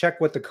 check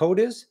what the code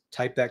is,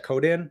 type that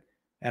code in,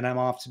 and I'm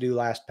off to do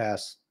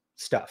LastPass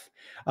stuff.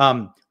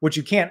 Which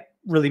you can't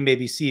really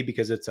maybe see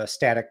because it's a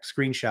static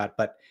screenshot,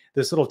 but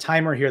this little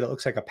timer here that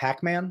looks like a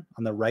Pac-Man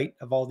on the right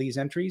of all these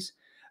entries,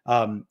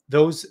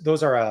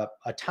 those are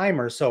a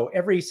timer. So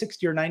every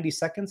 60 or 90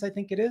 seconds, I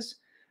think it is,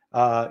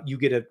 you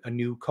get a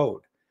new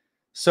code.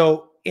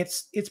 So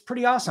it's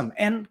pretty awesome.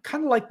 And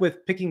kind of like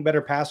with picking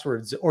better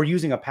passwords or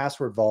using a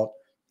password vault,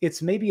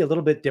 it's maybe a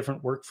little bit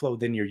different workflow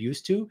than you're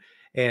used to.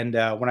 And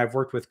when I've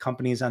worked with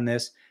companies on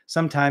this,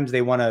 sometimes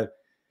they want to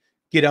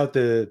get out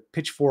the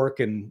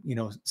pitchfork and, you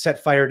know,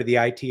 set fire to the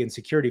IT and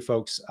security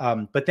folks.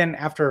 But then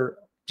after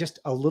just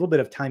a little bit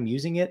of time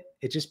using it,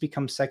 it just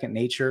becomes second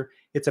nature.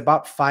 It's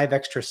about 5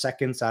 extra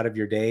seconds out of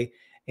your day.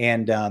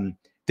 And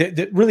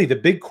really the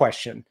big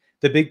question,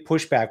 the big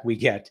pushback we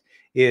get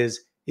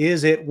is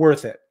it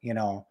worth it? You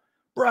know,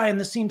 Brian,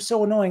 this seems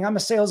so annoying. I'm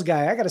a sales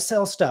guy. I got to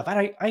sell stuff.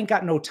 I ain't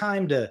got no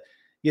time to,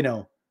 you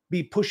know,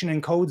 be pushing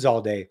in codes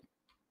all day.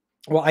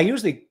 Well, I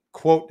usually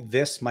quote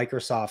this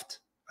Microsoft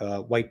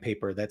white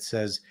paper that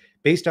says,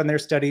 based on their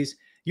studies,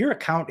 your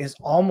account is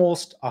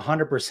almost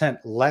 100%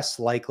 less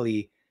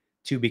likely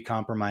to be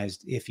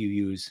compromised if you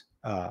use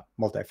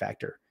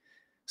multi-factor.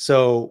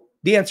 So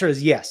the answer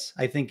is yes.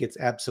 I think it's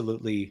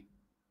absolutely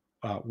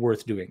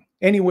worth doing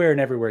anywhere and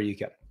everywhere you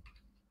can.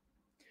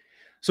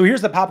 So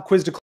here's the pop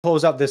quiz to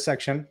close out this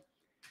section.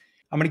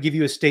 I'm going to give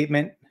you a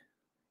statement.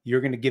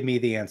 You're going to give me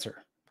the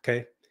answer.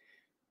 Okay.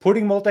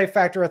 Putting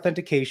multi-factor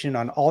authentication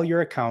on all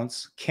your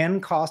accounts can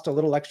cost a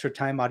little extra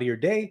time out of your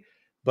day,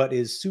 but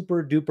is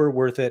super duper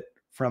worth it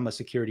from a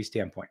security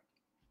standpoint.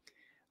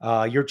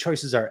 Your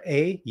choices are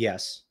A,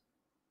 yes,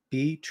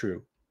 B,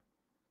 true,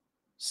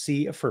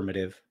 C,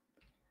 affirmative,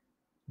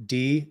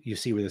 D, you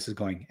see where this is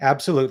going,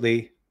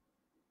 absolutely,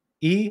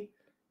 E,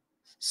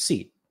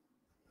 C.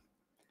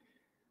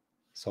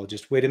 So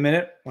just wait a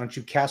minute. Why don't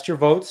you cast your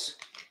votes?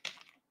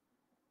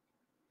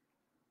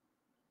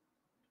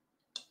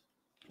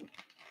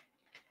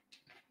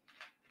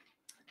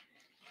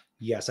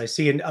 Yes, I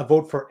see a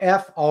vote for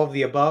F, all of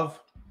the above.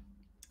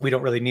 We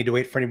don't really need to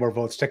wait for any more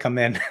votes to come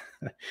in.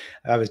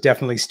 I was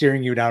definitely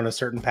steering you down a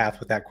certain path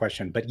with that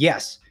question. But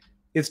yes,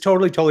 it's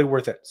totally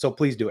worth it. So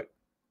please do it.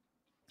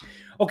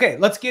 Okay,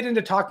 let's get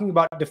into talking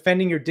about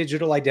defending your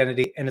digital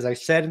identity. And as I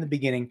said in the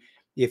beginning,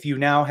 if you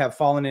now have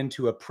fallen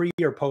into a pre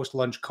or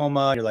post-lunch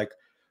coma, you're like,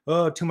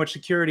 oh, too much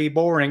security,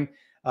 boring.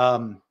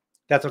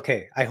 That's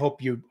okay. I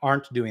hope you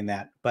aren't doing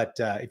that. But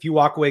if you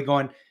walk away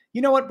going,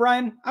 you know what,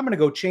 Brian, I'm going to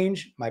go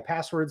change my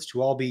passwords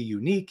to all be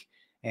unique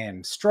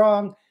and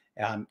strong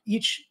on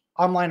each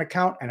online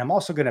account. And I'm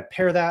also going to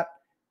pair that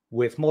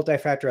with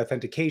multi-factor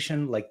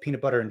authentication like peanut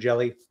butter and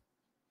jelly.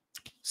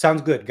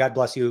 Sounds good. God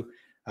bless you.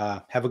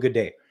 Have a good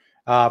day.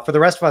 For the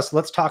rest of us,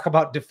 let's talk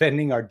about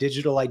defending our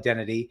digital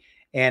identity.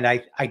 And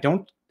I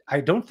don't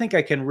think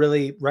I can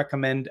really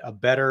recommend a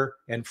better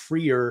and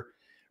freer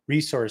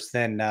resource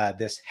than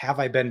this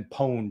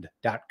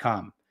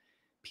haveibeenpwned.com,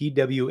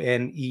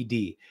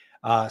 Pwned.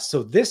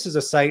 So this is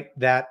a site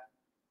that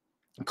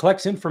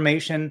collects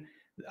information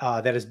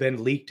that has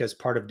been leaked as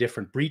part of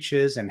different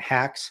breaches and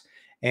hacks.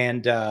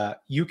 And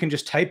you can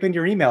just type in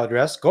your email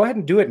address. Go ahead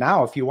and do it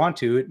now if you want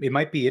to. It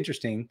might be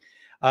interesting.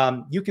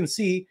 You can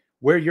see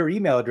where your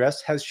email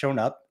address has shown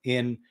up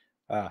in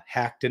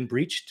hacked and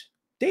breached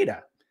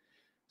data.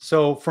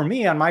 So for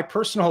me, on my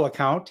personal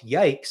account,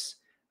 yikes,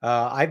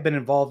 I've been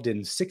involved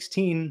in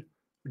 16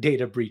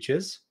 data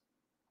breaches.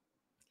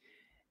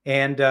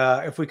 And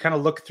if we kind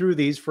of look through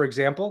these, for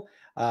example,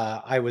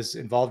 I was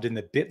involved in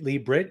the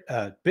Bitly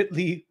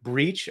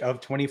breach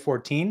of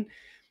 2014.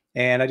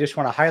 And I just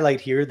want to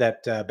highlight here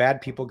that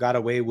bad people got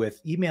away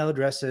with email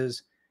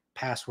addresses,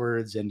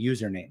 passwords, and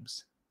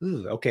usernames.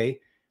 Ooh, okay,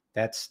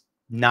 that's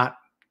not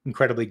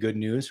incredibly good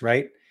news,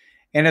 right?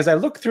 And as I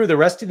look through the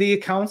rest of the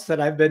accounts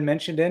that I've been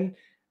mentioned in,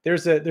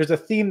 there's a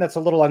theme that's a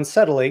little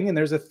unsettling, and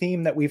there's a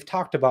theme that we've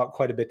talked about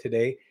quite a bit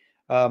today.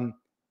 The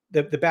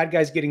bad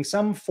guys getting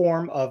some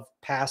form of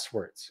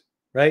passwords,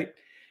 right?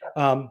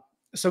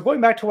 So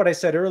going back to what I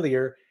said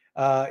earlier,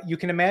 you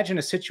can imagine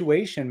a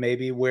situation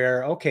maybe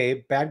where,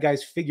 okay, bad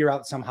guys figure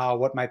out somehow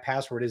what my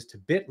password is to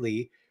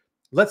Bitly.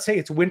 Let's say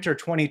it's winter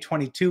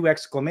 2022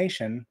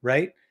 exclamation,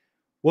 right?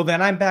 Well,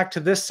 then I'm back to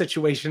this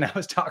situation I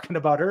was talking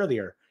about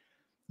earlier.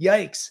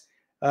 Yikes.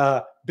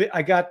 I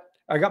got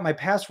my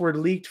password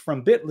leaked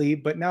from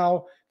Bitly, but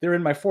now they're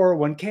in my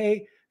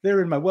 401k,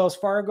 they're in my Wells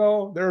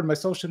Fargo, they're in my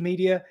social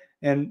media,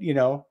 and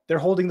they're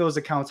holding those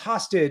accounts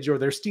hostage, or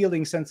they're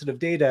stealing sensitive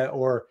data,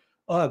 or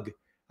ugh,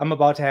 I'm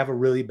about to have a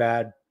really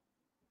bad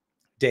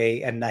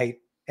day and night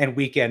and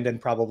weekend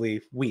and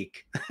probably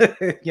week.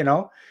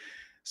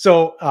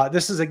 So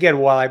this is, again,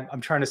 why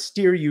I'm trying to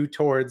steer you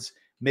towards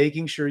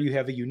making sure you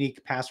have a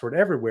unique password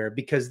everywhere,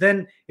 because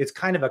then it's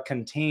kind of a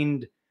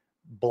contained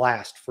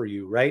blast for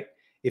you, right?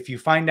 If you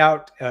find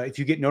out, if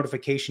you get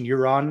notification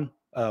you're on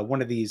one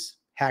of these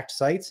hacked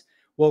sites,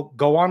 well,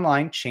 go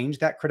online, change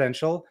that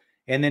credential.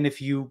 And then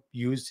if you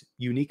use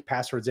unique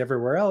passwords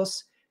everywhere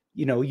else,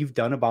 you've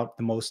done about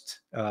the most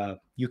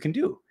you can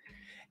do.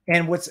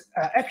 And what's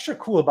extra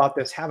cool about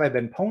this Have I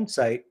Been Pwned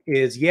site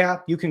is, yeah,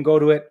 you can go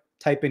to it,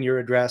 type in your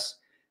address,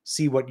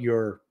 see what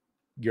your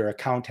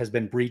account has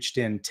been breached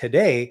in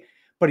today,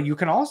 but you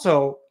can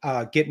also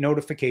get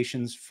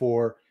notifications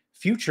for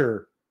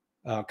future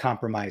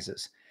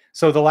compromises.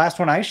 So the last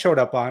one I showed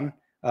up on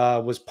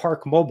was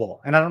Park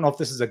Mobile. And I don't know if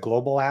this is a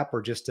global app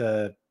or just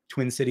a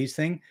Twin Cities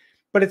thing,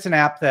 but it's an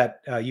app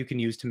that you can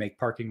use to make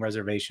parking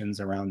reservations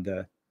around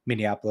the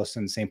Minneapolis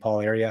and St.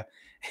 Paul area.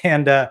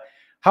 And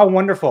how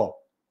wonderful.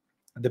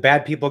 The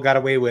bad people got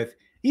away with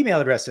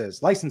email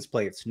addresses, license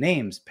plates,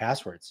 names,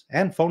 passwords,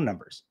 and phone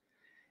numbers.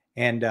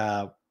 And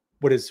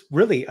what is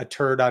really a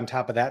turd on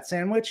top of that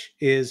sandwich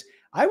is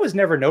I was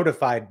never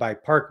notified by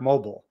Park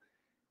Mobile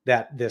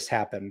that this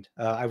happened.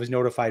 I was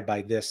notified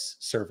by this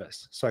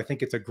service. So I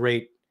think it's a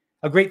great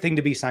thing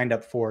to be signed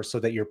up for, so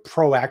that you're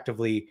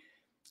proactively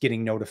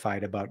getting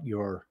notified about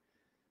your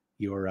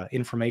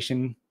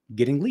information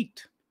getting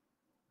leaked.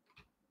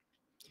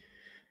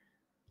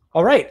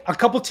 All right, a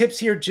couple tips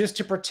here just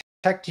to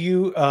protect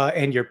you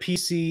and your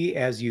PC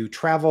as you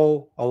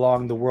travel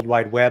along the World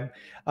Wide Web.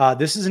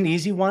 This is an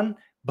easy one,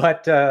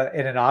 but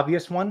and an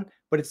obvious one,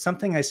 but it's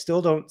something I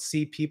still don't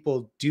see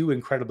people do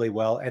incredibly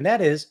well. And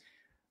that is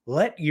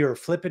let your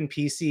flippin'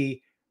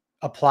 PC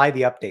apply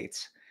the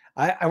updates.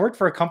 I worked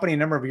for a company a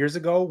number of years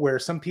ago where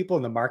some people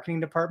in the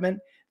marketing department,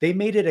 they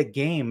made it a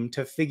game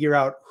to figure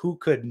out who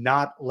could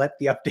not let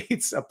the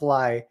updates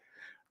apply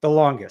the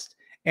longest.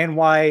 And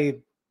why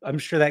I'm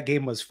sure that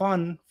game was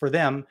fun for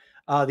them.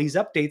 These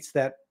updates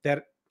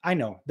that I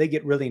know they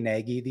get really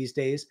naggy these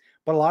days,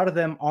 but a lot of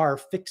them are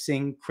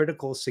fixing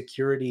critical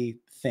security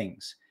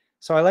things.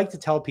 So I like to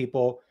tell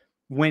people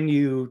when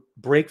you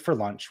break for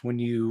lunch, when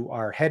you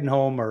are heading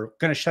home or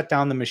going to shut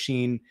down the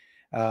machine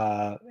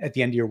at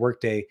the end of your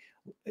workday,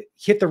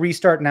 hit the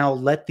restart now.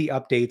 Let the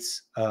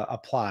updates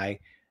apply,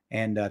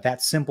 and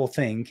that simple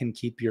thing can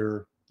keep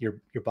your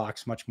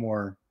box much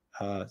more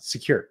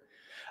secure.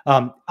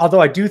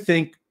 Although I do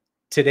think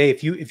today,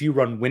 if you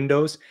run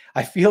Windows,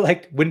 I feel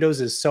like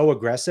Windows is so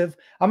aggressive.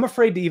 I'm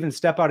afraid to even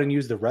step out and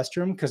use the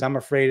restroom because I'm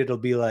afraid it'll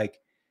be like,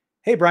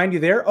 "Hey, Brian, you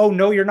there? Oh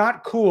no, you're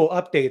not. Cool.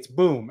 Updates,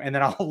 boom," and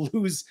then I'll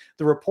lose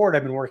the report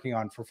I've been working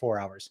on for 4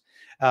 hours.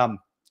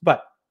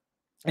 But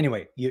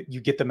anyway,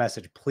 you get the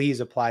message. Please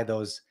apply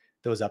those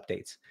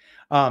updates.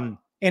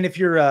 And if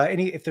you're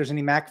if there's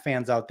any Mac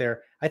fans out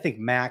there, I think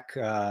Mac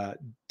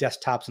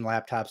desktops and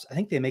laptops, I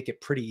think they make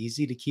it pretty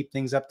easy to keep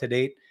things up to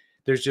date.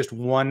 There's just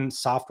one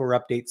software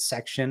update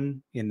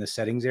section in the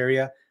settings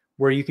area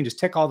where you can just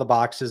tick all the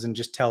boxes and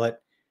just tell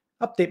it,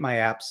 update my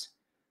apps,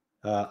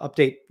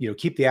 update,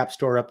 keep the app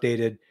store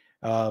updated,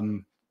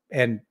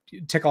 and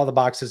tick all the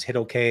boxes, hit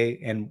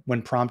OK. And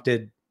when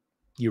prompted,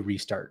 you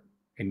restart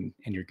and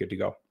you're good to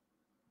go.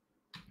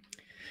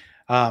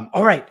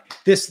 All right,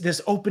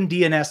 this open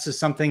DNS is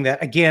something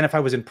that, again, if I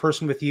was in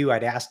person with you,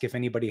 I'd ask if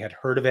anybody had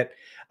heard of it.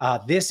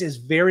 This is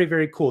very,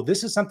 very cool.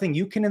 This is something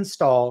you can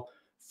install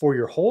for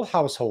your whole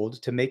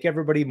household to make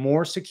everybody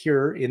more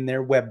secure in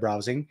their web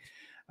browsing.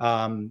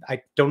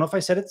 I don't know if I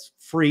said it's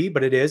free,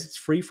 but it is. It's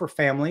free for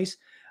families.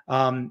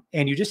 And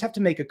you just have to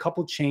make a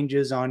couple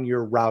changes on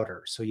your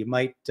router. So you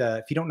might,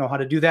 if you don't know how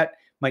to do that,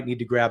 might need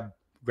to grab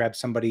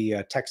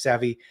somebody tech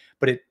savvy,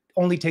 but it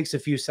only takes a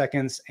few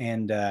seconds,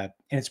 and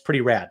it's pretty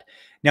rad.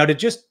 Now, to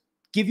just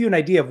give you an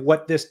idea of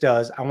what this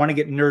does, I want to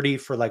get nerdy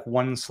for like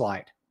one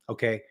slide.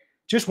 Okay,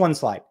 just one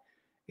slide,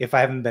 if I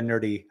haven't been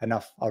nerdy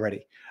enough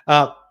already.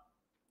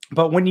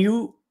 But when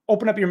you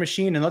open up your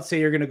machine, and let's say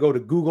you're going to go to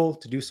Google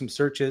to do some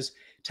searches,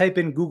 type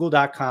in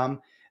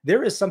google.com.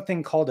 There is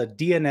something called a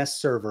DNS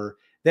server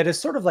that is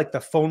sort of like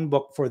the phone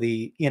book for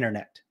the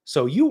internet.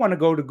 So you want to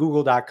go to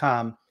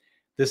google.com.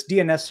 This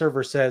DNS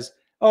server says,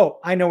 oh,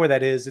 I know where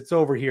that is. It's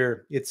over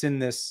here. It's in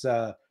this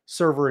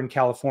server in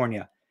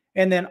California.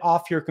 And then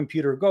off your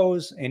computer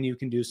goes, and you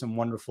can do some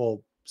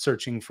wonderful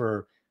searching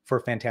for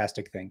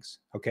fantastic things.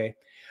 Okay.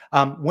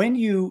 When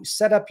you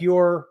set up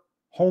your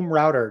home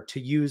router to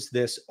use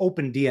this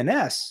open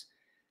DNS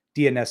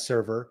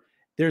server,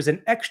 there's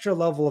an extra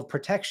level of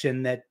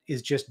protection that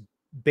is just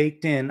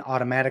baked in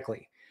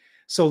automatically.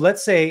 So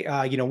let's say,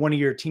 one of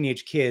your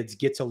teenage kids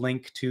gets a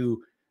link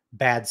to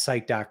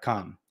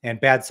badsite.com, and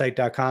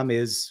badsite.com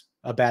is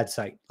a bad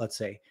site, let's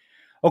say.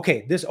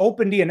 Okay, this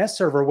open DNS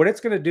server, what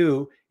it's going to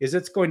do is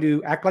it's going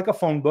to act like a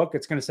phone book.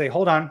 It's going to say,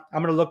 hold on,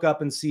 I'm going to look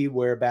up and see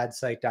where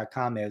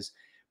badsite.com is.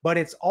 But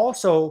it's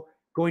also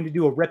going to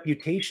do a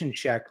reputation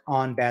check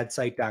on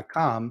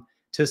badsite.com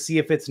to see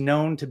if it's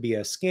known to be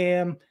a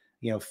scam,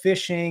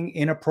 phishing,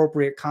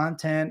 inappropriate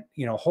content,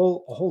 a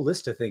whole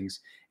list of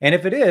things. And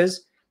if it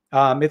is,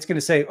 it's going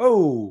to say,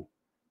 oh,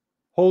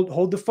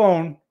 hold the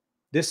phone.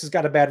 This has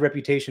got a bad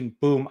reputation.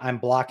 Boom, I'm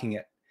blocking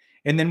it.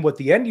 And then what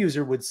the end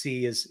user would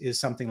see is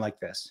something like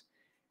this.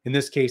 In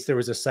this case, there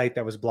was a site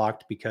that was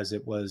blocked because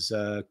it was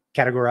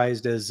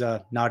categorized as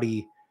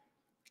naughty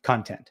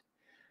content.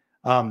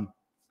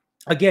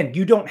 Again,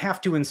 you don't have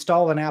to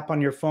install an app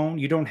on your phone.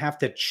 You don't have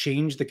to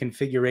change the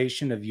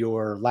configuration of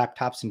your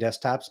laptops and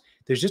desktops.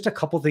 There's just a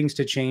couple things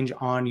to change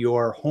on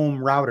your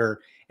home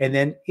router, and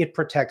then it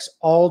protects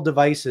all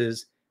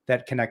devices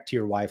that connect to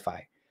your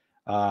Wi-Fi.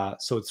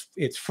 So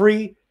it's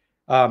free.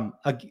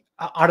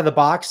 Out of the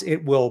box,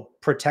 it will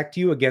protect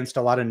you against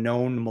a lot of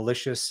known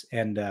malicious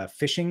and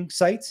phishing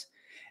sites.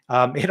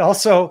 It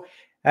also,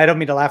 I don't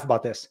mean to laugh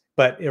about this,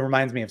 but it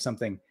reminds me of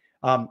something.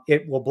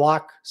 It will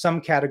block some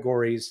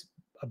categories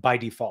by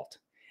default.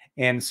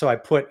 And so I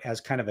put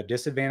as kind of a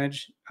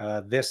disadvantage,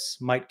 this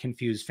might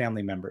confuse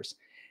family members.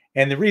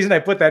 And the reason I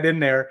put that in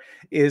there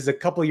is a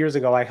couple of years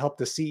ago, I helped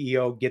the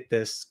CEO get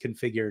this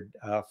configured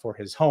for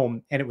his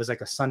home. And it was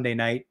like a Sunday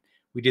night.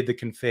 We did the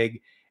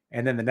config.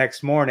 And then the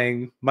next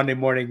morning, Monday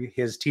morning,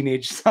 his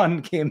teenage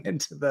son came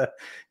into the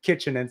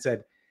kitchen and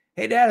said,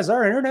 hey, Dad, is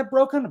our internet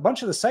broken? A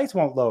bunch of the sites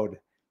won't load.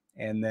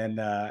 And then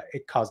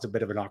it caused a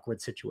bit of an awkward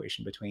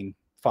situation between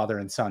father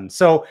and son.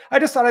 So I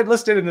just thought I'd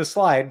list it in the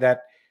slide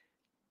that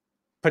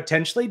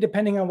potentially,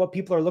 depending on what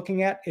people are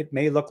looking at, it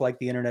may look like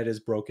the internet is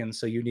broken.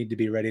 So you need to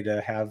be ready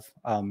to have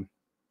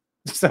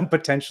some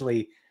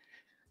potentially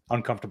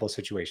uncomfortable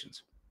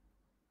situations.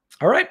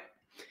 All right.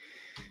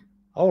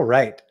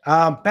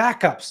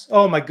 Backups.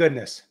 Oh my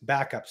goodness.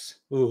 Backups.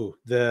 Ooh,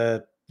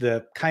 the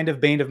the kind of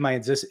bane of my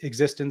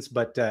existence,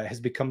 but has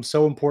become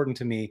so important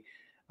to me,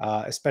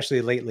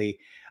 especially lately.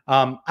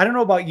 I don't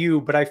know about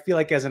you, but I feel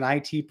like as an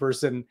IT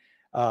person,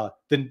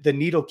 the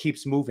needle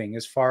keeps moving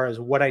as far as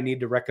what I need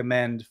to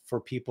recommend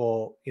for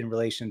people in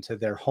relation to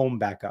their home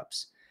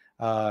backups.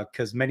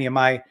 Because many of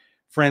my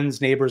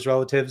friends, neighbors,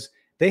 relatives,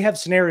 they have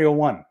scenario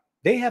one.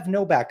 They have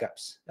no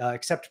backups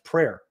except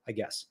prayer, I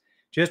guess.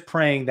 Just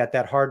praying that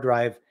that hard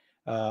drive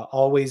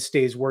always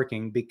stays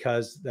working,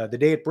 because the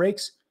day it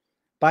breaks,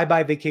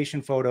 bye-bye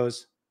vacation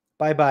photos,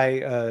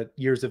 bye-bye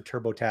years of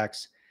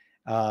TurboTax.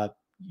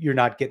 You're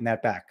not getting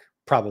that back,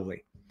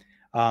 probably.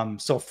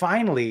 So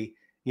finally,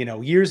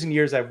 years and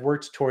years I've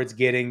worked towards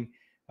getting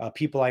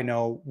people I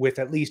know with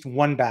at least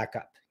one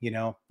backup.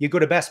 You go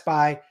to Best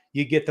Buy,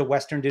 you get the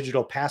Western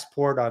Digital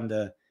Passport on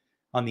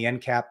the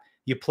end cap.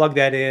 You plug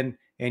that in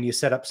and you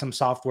set up some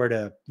software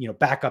to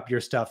back up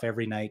your stuff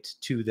every night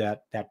to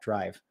that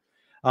drive.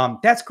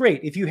 That's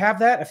great. If you have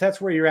that, if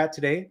that's where you're at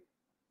today,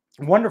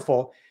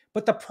 wonderful.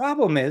 But the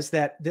problem is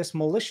that this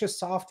malicious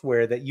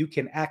software that you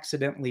can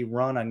accidentally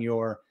run on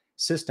your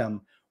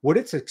system, what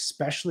it's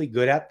especially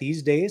good at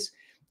these days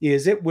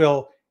is it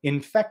will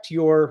infect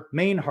your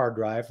main hard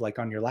drive, like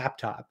on your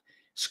laptop,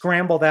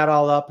 scramble that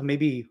all up,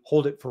 maybe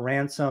hold it for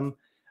ransom.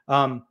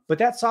 But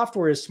that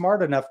software is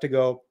smart enough to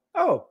go,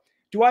 oh,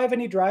 do I have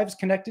any drives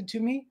connected to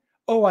me?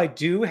 Oh, I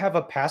do have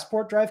a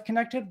passport drive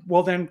connected.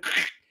 Well, then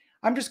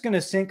I'm just going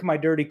to sink my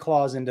dirty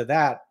claws into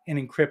that and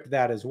encrypt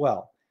that as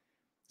well.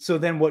 So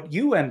then what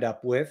you end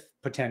up with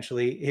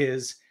potentially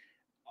is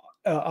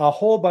a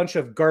whole bunch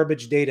of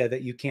garbage data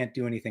that you can't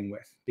do anything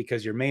with,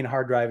 because your main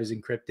hard drive is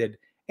encrypted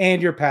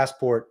and your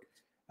passport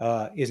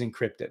is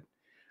encrypted.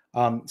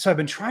 So I've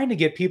been trying to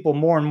get people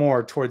more and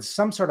more towards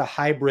some sort of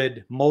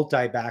hybrid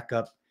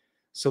multi-backup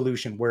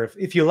solution, where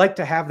if you like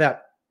to have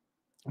that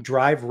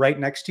drive right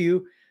next to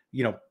you,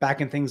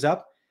 backing things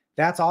up,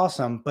 that's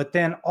awesome. But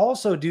then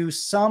also do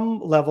some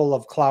level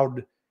of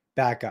cloud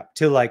backup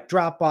to like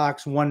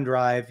Dropbox,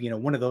 OneDrive,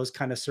 one of those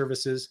kind of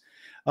services.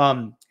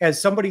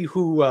 As somebody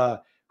who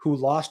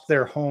lost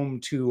their home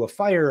to a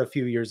fire a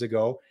few years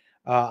ago,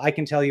 I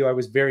can tell you I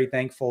was very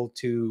thankful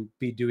to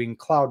be doing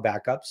cloud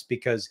backups,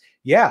 because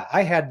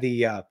I had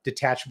the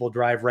detachable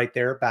drive right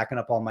there backing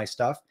up all my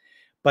stuff.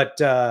 But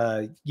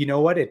you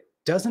know what? It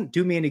doesn't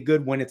do me any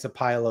good when it's a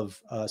pile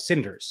of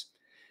cinders.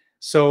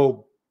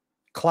 So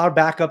cloud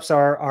backups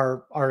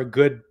are a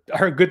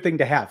good thing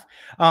to have.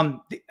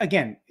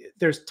 Again,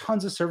 there's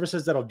tons of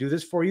services that'll do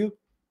this for you.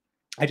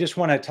 I just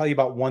want to tell you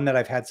about one that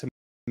I've had some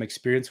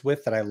experience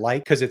with that I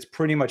like, because it's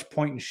pretty much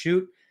point and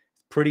shoot,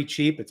 pretty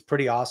cheap, it's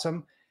pretty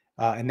awesome,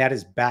 and that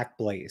is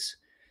Backblaze.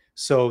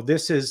 So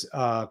this is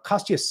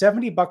cost you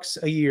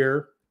 $70 a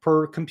year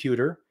per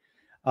computer.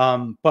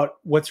 But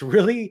what's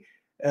really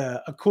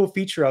a cool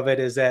feature of it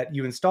is that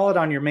you install it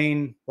on your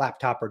main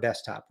laptop or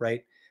desktop,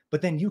 right?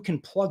 But then you can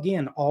plug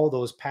in all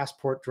those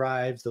passport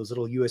drives, those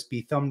little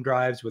USB thumb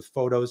drives with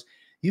photos.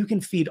 You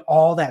can feed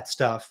all that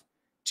stuff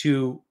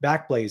to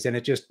Backblaze, and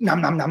it just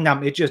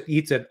it just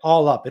eats it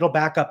all up. It'll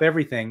back up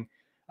everything,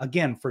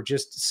 again, for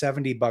just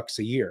 $70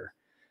 a year.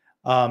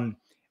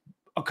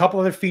 A couple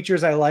other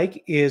features I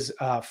like is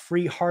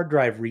free hard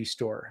drive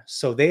restore.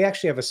 So they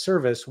actually have a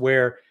service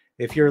where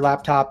if your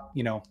laptop,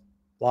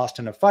 lost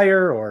in a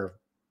fire or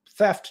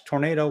theft,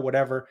 tornado,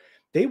 whatever,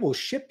 they will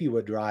ship you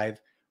a drive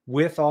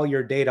with all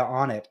your data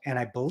on it. And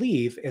I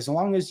believe as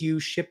long as you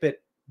ship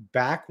it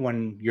back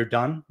when you're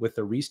done with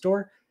the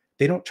restore,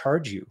 they don't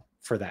charge you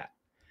for that.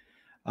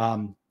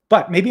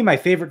 But maybe my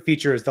favorite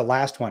feature is the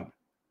last one,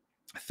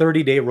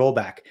 30-day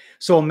rollback.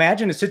 So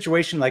imagine a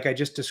situation like I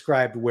just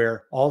described,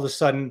 where all of a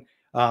sudden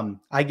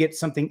I get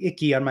something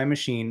icky on my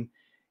machine.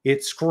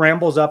 It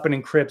scrambles up and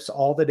encrypts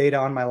all the data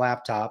on my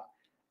laptop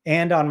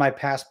and on my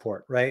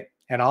passport, right?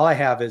 And all I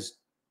have is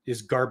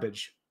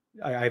garbage.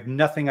 I have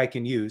nothing I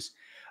can use.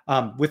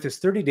 With this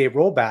 30-day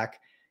rollback,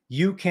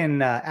 you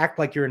can act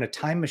like you're in a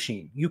time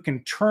machine. You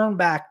can turn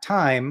back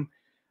time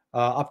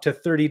up to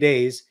 30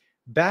 days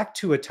back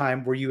to a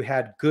time where you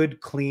had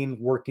good, clean,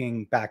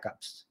 working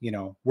backups,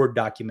 Word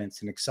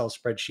documents and Excel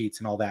spreadsheets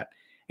and all that.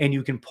 And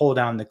you can pull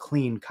down the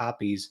clean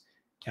copies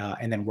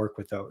and then work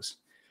with those.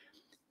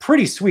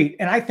 Pretty sweet.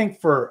 And I think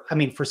for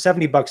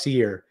 $70 a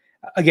year,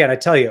 again, I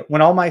tell you,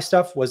 when all my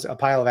stuff was a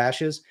pile of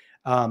ashes,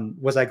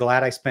 was I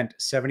glad I spent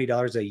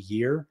 $70 a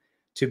year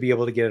to be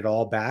able to get it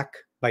all back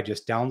by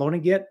just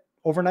downloading it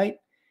overnight?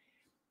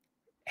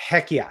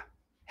 Heck yeah.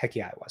 Heck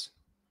yeah, I was.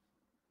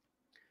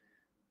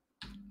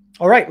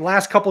 All right,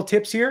 last couple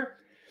tips here.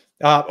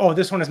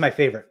 This one is my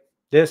favorite.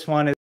 This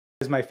one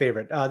is my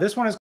favorite. This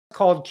one is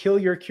called Kill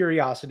Your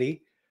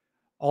Curiosity,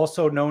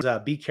 also known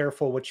as Be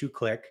Careful What You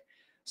Click.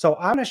 So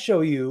I'm going to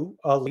show you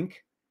a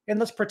link, and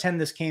let's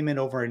pretend this came in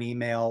over an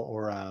email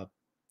or a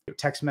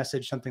text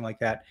message, something like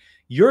that.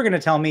 You're going to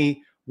tell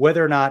me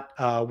whether or not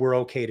we're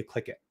okay to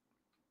click it.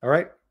 All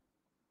right.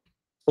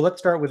 So let's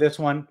start with this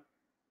one.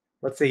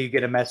 Let's say you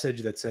get a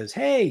message that says,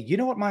 hey, you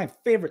know what my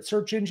favorite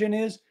search engine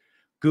is?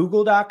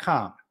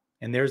 Google.com.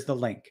 And there's the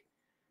link.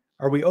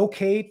 Are we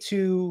okay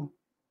to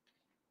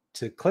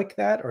click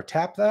that or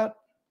tap that?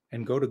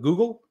 and go to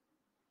Google.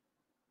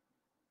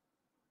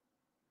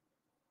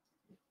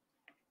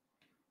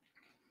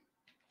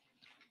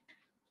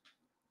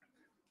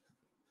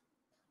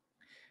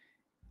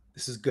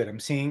 This is good. I'm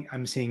seeing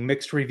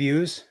mixed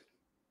reviews.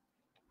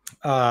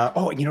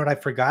 Oh, you know what I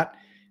forgot?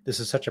 This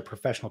is such a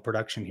professional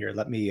production here.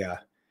 Let me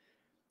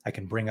I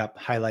can bring up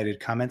highlighted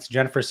comments.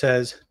 Jennifer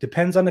says,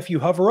 depends on if you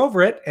hover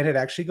over it and it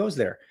actually goes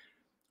there.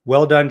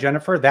 Well done,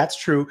 Jennifer. That's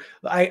true.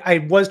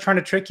 I was trying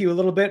to trick you a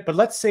little bit, but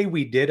let's say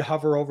we did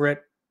hover over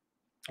it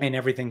and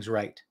everything's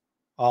right.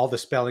 All the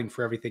spelling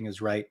for everything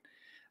is right.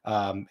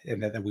 And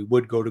then we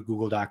would go to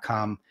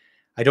google.com.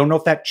 I don't know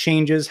if that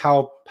changes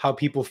how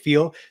people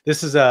feel.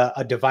 This is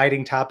a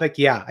dividing topic.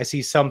 Yeah, I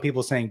see some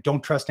people saying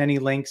don't trust any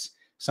links,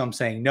 some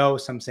saying no,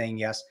 some saying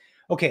yes.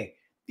 Okay,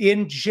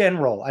 in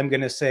general, I'm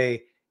going to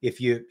say if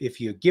you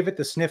give it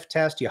the sniff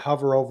test, you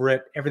hover over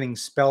it,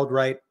 everything's spelled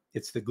right,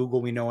 it's the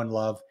Google we know and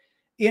love.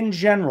 In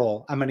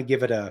general, I'm going to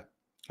give it a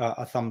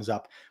thumbs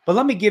up. But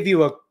let me give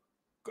you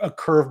a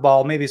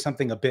curveball, maybe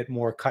something a bit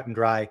more cut and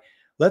dry.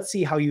 Let's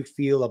see how you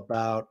feel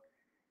about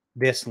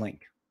this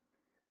link.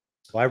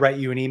 So I write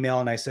you an email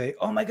and I say,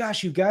 oh my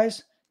gosh, you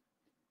guys,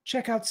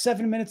 check out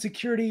 7-Minute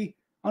Security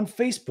on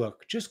Facebook.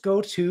 Just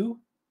go to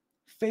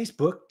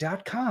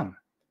facebook.com.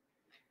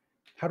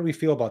 How do we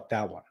feel about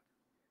that one?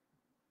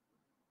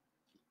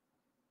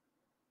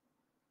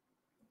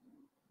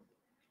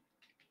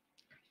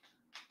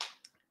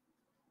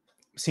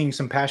 Seeing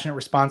some passionate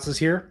responses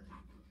here.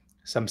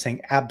 Some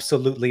saying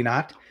absolutely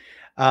not.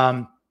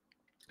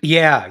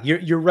 Yeah,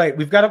 you're right.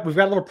 We've got a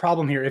little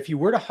problem here. If you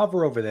were to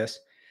hover over this,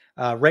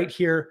 right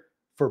here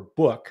for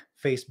book,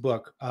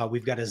 Facebook,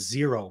 we've got a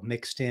 0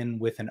 mixed in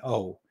with an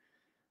O.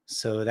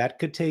 So that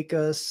could take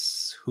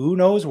us who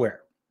knows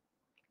where.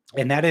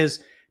 And that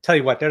is, tell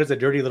you what, that is a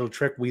dirty little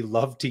trick we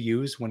love to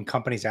use when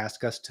companies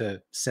ask us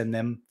to send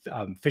them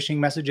phishing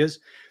messages.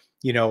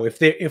 You know,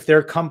 if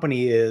their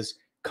company is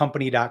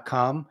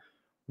company.com,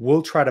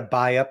 we'll try to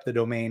buy up the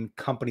domain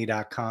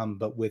company.com,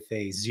 but with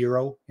a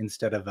 0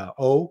 instead of a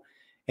O,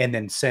 and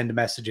then send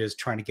messages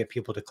trying to get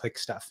people to click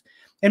stuff.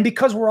 And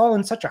because we're all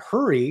in such a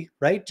hurry,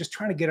 right, just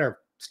trying to get our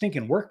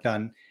stinking work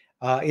done,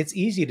 it's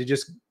easy to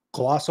just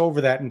gloss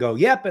over that and go,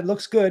 yep, it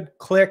looks good,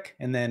 click,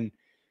 and then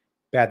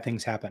bad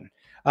things happen.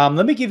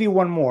 Let me give you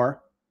one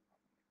more.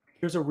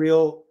 Here's a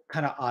real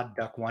kind of odd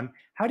duck one.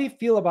 How do you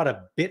feel about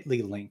a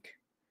bit.ly link?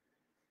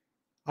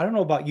 I don't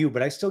know about you,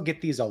 but I still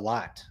get these a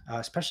lot,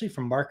 especially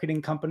from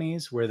marketing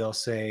companies where they'll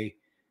say,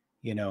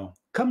 you know,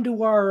 come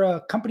to our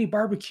company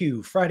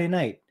barbecue Friday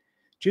night.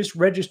 Just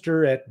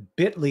register at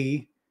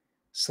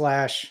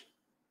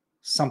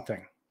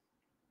bit.ly/something.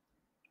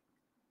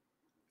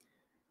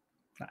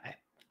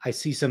 I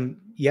see some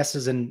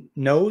yeses and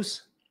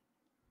nos.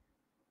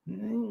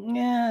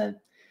 Yeah.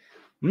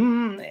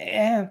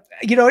 Yeah.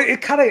 You know,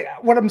 it kind of,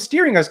 what I'm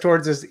steering us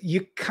towards is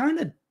you kind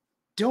of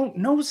don't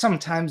know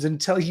sometimes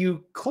until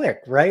you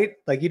click, right?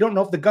 Like you don't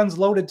know if the gun's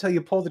loaded till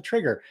you pull the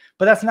trigger,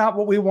 but that's not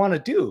what we want to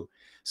do.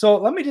 So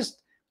let me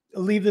just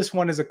leave this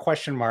one as a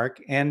question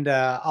mark, and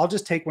I'll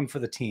just take one for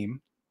the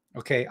team.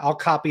 Okay, I'll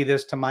copy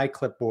this to my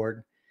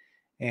clipboard,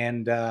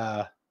 and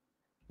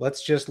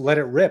let's just let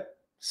it rip.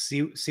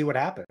 See what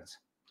happens.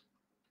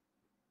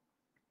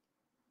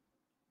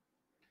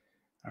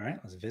 All right,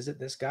 let's visit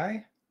this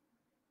guy.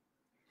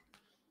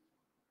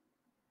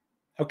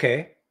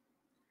 Okay.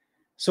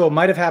 So it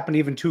might have happened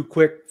even too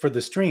quick for the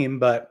stream,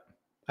 but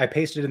I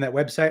pasted in that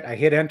website. I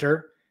hit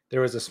enter. There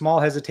was a small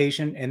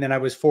hesitation, and then I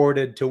was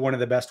forwarded to one of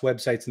the best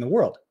websites in the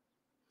world.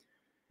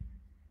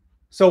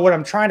 So what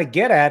I'm trying to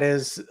get at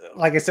is,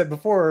 like I said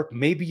before,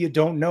 maybe you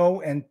don't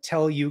know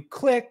until you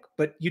click,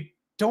 but you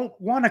don't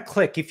want to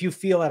click if you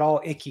feel at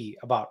all icky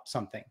about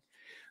something.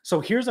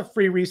 So here's a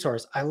free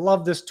resource. I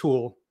love this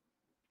tool.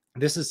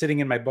 This is sitting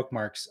in my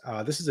bookmarks.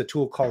 This is a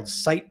tool called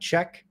Site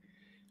Check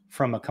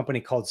from a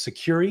company called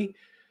Securi.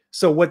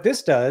 So what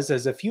this does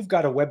is if you've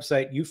got a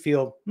website you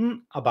feel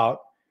about,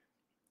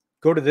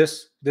 go to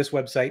this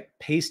website,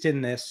 paste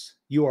in this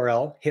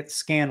URL, hit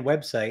scan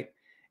website,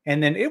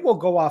 and then it will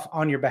go off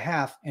on your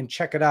behalf and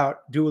check it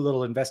out, do a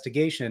little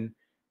investigation,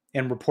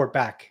 and report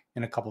back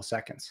in a couple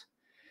seconds.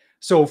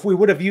 So if we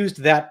would have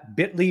used that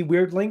bit.ly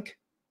weird link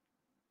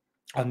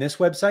on this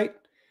website,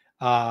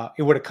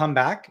 it would have come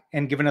back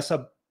and given us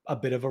a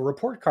bit of a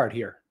report card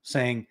here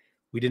saying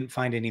we didn't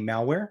find any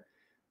malware.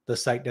 The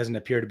site doesn't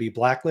appear to be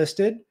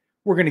blacklisted.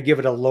 We're going to give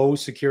it a low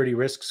security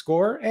risk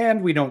score,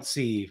 and we don't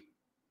see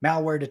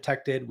malware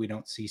detected. We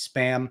don't see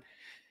spam.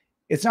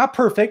 It's not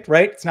perfect,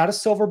 right? It's not a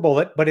silver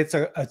bullet, but it's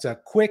a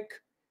quick,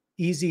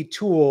 easy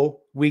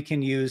tool we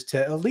can use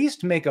to at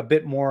least make a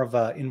bit more of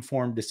an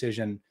informed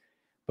decision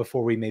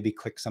before we maybe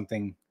click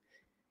something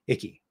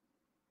icky.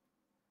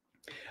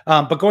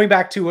 But going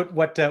back to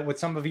what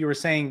some of you were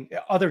saying,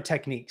 other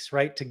techniques,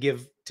 right? To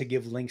give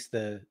links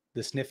the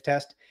sniff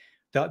test,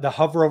 the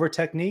hover over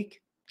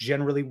technique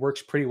generally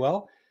works pretty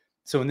well.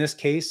 So in this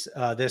case,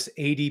 this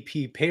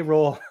ADP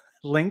payroll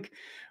link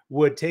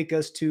would take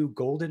us to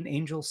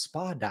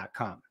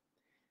goldenangelspa.com,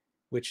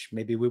 which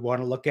maybe we want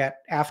to look at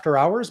after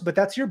hours, but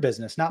that's your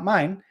business, not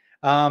mine.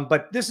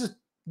 But this is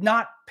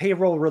not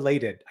payroll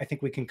related. I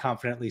think we can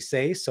confidently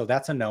say, so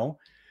that's a no.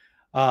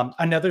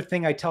 Another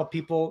thing I tell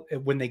people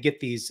when they get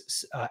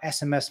these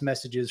SMS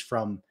messages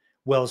from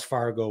Wells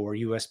Fargo or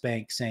US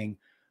Bank saying,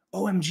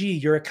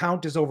 OMG, your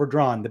account is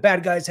overdrawn. The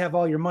bad guys have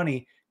all your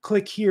money.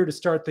 Click here to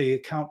start the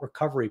account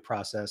recovery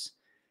process.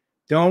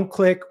 Don't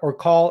click or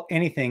call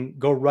anything.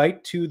 Go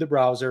right to the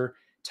browser,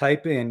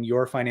 type in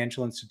your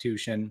financial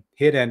institution,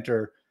 hit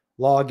enter,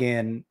 log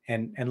in,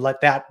 and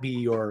let that be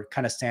your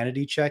kind of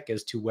sanity check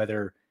as to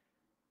whether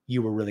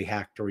you were really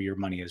hacked or your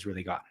money is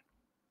really gone.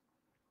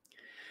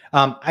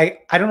 I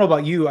don't know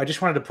about you. I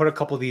just wanted to put a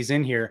couple of these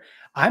in here.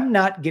 I'm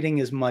not getting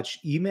as much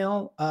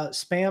email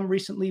spam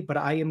recently, but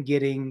I am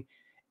getting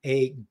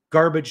a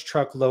garbage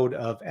truckload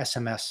of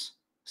SMS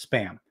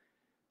spam.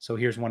 So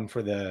here's one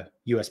for the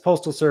U.S.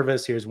 Postal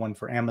Service. Here's one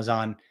for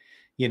Amazon.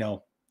 You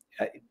know,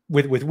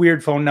 with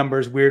weird phone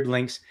numbers, weird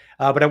links.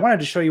 But I wanted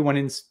to show you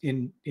one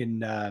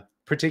in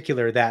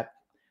particular that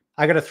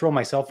I got to throw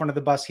myself under the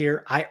bus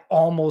here. I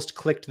almost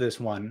clicked this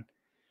one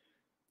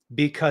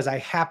because I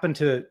happened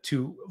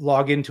to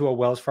log into a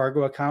Wells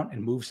Fargo account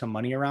and move some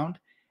money around.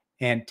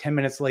 And 10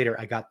 minutes later,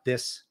 I got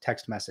this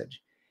text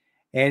message.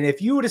 And if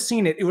you would have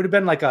seen it, it would have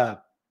been like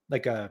a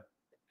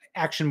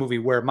action movie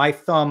where my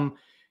thumb,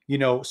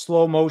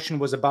 slow motion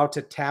was about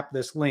to tap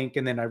this link.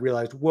 And then I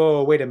realized,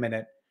 whoa, wait a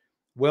minute.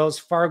 Wells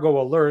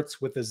Fargo alerts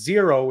with a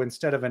 0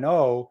 instead of an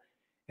O.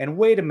 And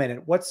wait a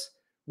minute, what's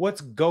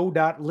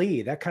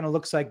go.ly? That kind of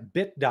looks like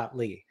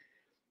bit.ly.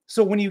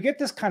 So when you get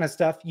this kind of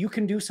stuff, you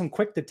can do some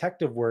quick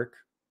detective work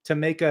to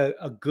make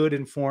a good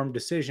informed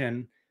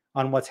decision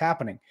on what's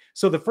happening.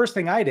 So the first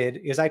thing I did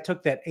is I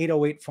took that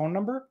 808 phone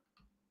number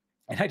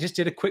and I just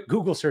did a quick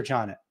Google search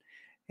on it.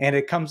 And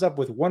it comes up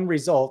with one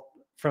result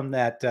from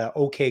that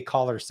OK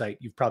Caller site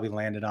you've probably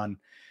landed on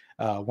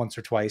once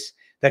or twice.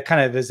 That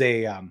kind of is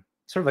a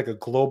sort of like a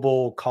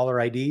global caller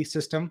ID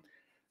system.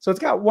 So it's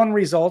got one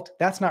result.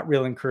 That's not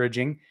real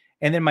encouraging.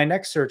 And then my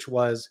next search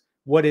was,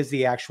 what is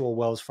the actual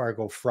Wells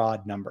Fargo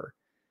fraud number?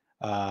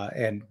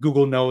 And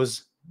Google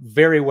knows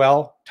very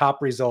well.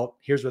 Top result.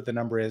 Here's what the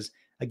number is.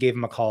 I gave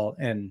them a call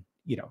and,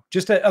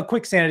 just a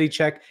quick sanity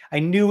check. I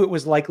knew it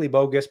was likely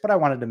bogus, but I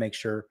wanted to make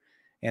sure.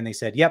 And they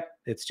said, yep,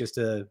 it's just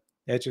a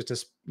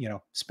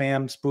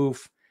spam,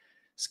 spoof,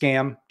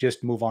 scam.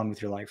 Just move on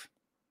with your life.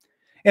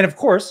 And of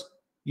course,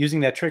 using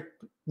that trick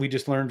we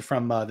just learned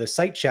from the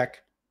site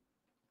check,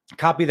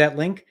 copy that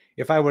link.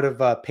 If I would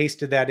have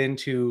pasted that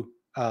into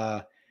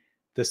the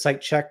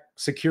site check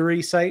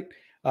security site,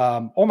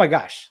 oh my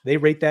gosh, they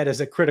rate that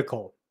as a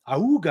critical.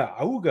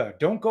 Auga,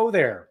 don't go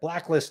there.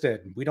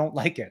 Blacklisted. We don't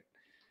like it.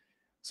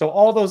 So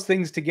all those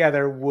things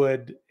together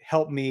would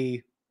help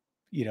me,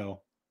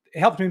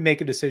 helped me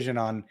make a decision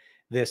on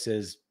this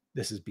is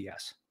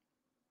BS.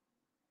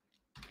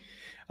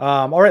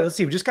 All right, let's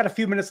see. We just got a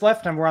few minutes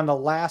left and we're on the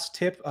last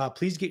tip.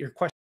 Please get your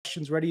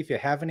questions ready. If you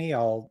have any,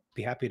 I'll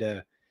be happy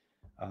to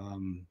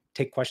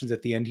take questions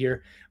at the end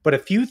here. But a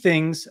few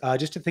things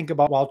just to think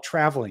about while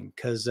traveling,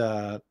 because,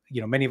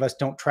 many of us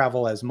don't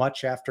travel as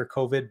much after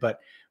COVID, but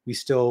we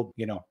still,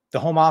 the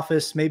home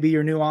office may be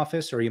your new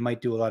office, or you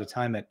might do a lot of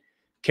time at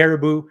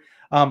Caribou.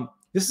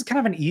 This is kind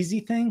of an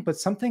easy thing, but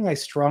something I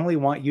strongly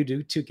want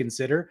you to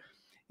consider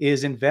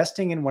is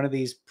investing in one of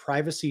these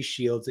privacy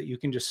shields that you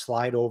can just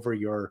slide over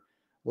your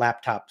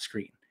laptop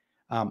screen.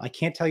 I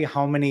can't tell you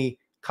how many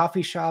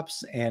coffee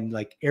shops and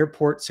like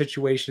airport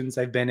situations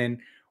I've been in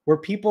where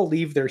people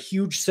leave their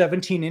huge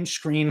 17-inch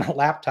screen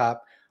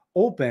laptop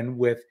open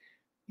with,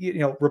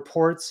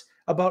 reports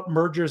about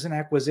mergers and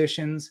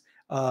acquisitions,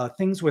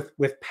 things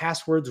with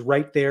passwords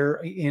right there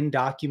in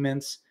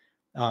documents,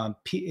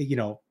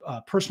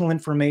 personal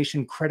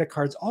information, credit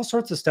cards, all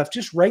sorts of stuff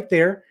just right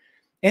there.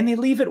 And they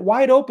leave it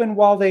wide open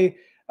while they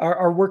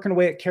are working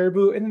away at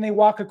Caribou. And then they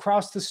walk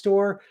across the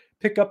store,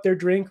 pick up their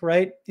drink,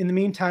 right? In the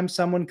meantime,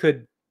 someone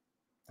could,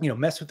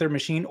 mess with their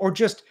machine or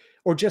just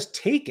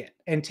take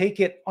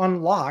it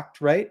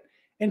unlocked, right?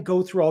 And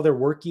go through all their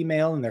work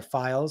email and their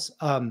files.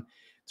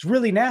 It's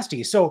really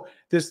nasty. So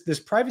this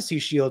privacy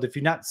shield, if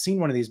you've not seen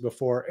one of these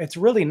before, it's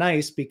really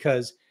nice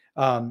because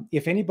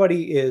if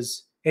anybody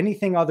is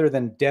anything other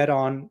than dead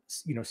on,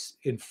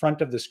 in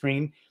front of the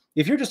screen,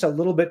 if you're just a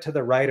little bit to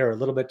the right or a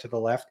little bit to the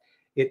left,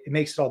 it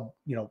makes it all,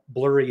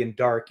 blurry and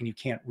dark and you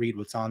can't read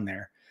what's on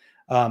there.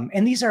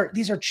 And these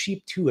are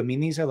cheap too. I mean,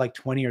 these are like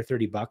 20 or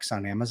 30 bucks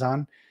on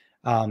Amazon.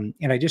 And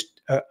I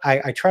just,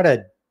 I try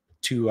to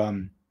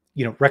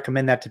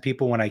recommend that to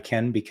people when I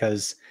can,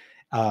 because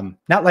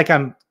not like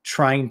I'm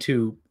trying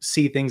to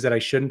see things that I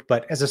shouldn't,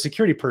 but as a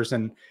security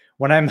person,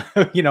 when I'm,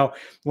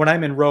 when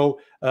I'm in row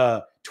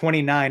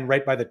 29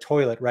 right by the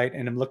toilet, right,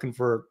 and I'm looking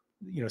for,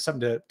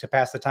 something to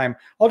pass the time,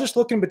 I'll just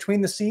look in between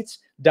the seats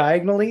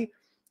diagonally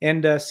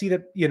and see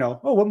that,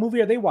 oh, what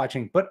movie are they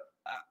watching? But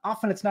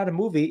often it's not a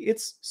movie,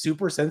 it's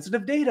super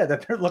sensitive data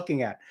that they're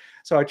looking at.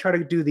 So I try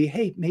to do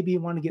hey, maybe you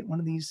want to get one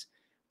of these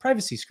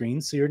privacy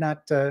screens so you're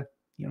not,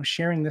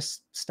 sharing this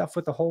stuff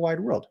with the whole wide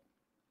world.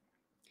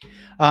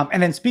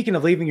 And then speaking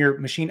of leaving your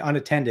machine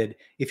unattended,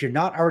 if you're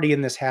not already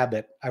in this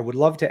habit, I would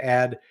love to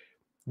add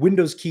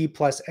Windows key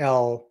plus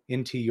L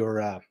into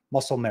your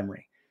muscle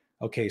memory.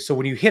 Okay, so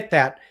when you hit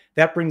that,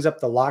 that brings up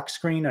the lock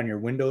screen on your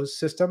Windows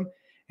system,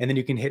 and then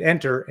you can hit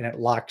enter and it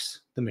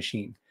locks the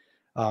machine.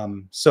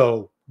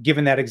 So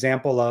given that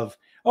example of,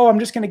 oh, I'm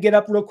just going to get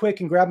up real quick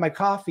and grab my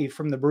coffee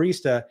from the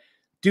barista,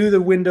 do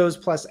the Windows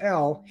plus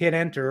L, hit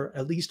enter,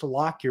 at least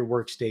lock your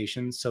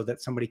workstation so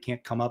that somebody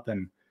can't come up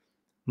and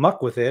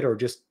muck with it or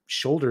just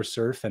shoulder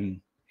surf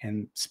and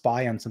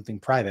spy on something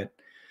private.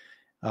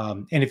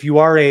 And if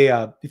you're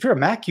a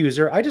Mac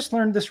user, I just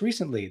learned this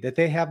recently that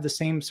they have the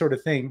same sort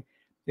of thing.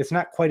 It's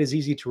not quite as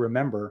easy to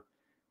remember,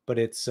 but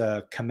it's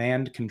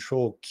Command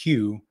Control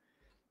Q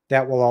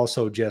that will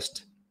also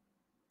just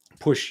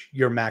push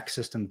your Mac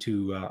system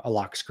to a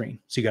lock screen.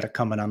 So you got to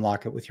come and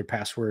unlock it with your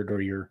password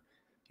or your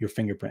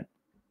fingerprint.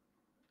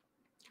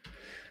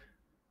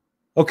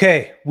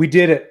 Okay, we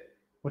did it.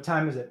 What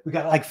time is it? We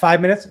got like 5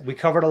 minutes. We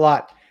covered a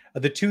lot.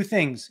 The two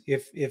things,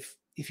 if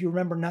you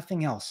remember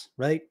nothing else,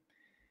 right?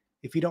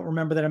 If you don't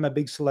remember that I'm a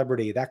big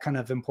celebrity, that kind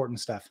of important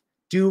stuff,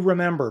 do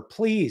remember,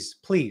 please,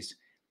 please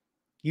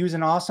use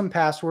an awesome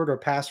password or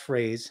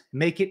passphrase.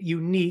 Make it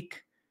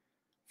unique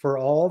for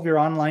all of your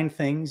online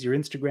things, your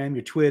Instagram,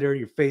 your Twitter,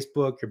 your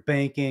Facebook, your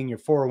banking, your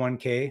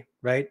 401k,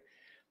 right?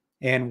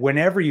 And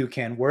whenever you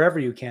can, wherever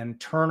you can,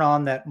 turn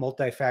on that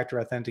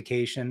multi-factor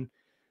authentication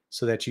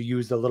so that you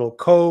use the little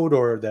code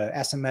or the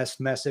SMS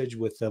message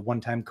with the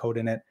one-time code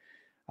in it.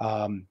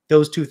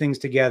 Those two things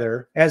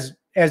together, as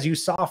you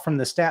saw from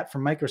the stat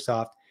from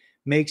Microsoft,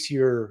 makes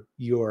your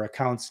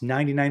accounts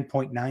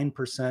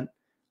 99.9%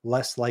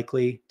 less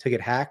likely to get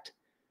hacked.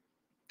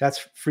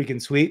 That's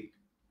freaking sweet.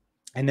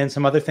 And then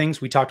some other things.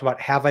 We talked about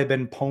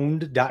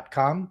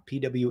haveibeenpwned.com,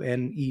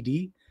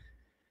 P-W-N-E-D,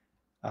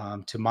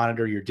 to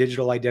monitor your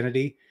digital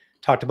identity.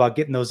 Talked about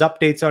getting those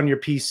updates on your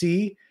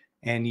PC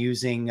and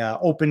using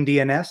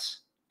OpenDNS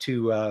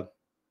to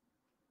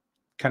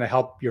kind of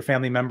help your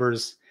family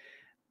members,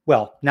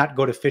 well, not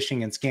go to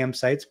phishing and scam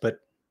sites, but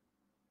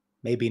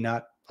maybe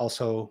not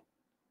also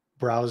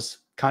browse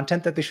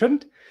content that they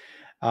shouldn't.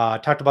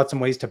 Talked about some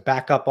ways to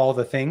back up all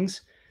the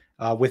things.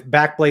 With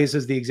Backblaze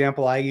as the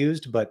example I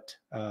used, but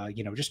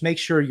just make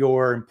sure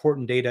your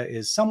important data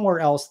is somewhere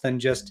else than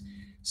just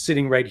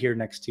sitting right here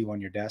next to you on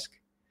your desk.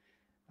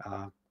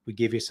 We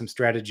gave you some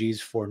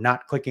strategies for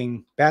not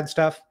clicking bad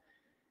stuff,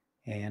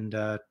 and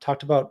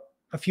talked about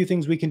a few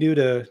things we can do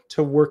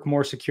to work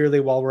more securely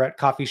while we're at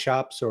coffee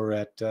shops or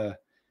at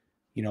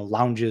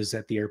lounges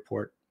at the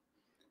airport.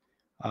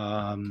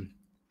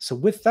 So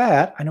with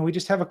that, I know we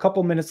just have a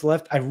couple minutes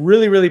left. I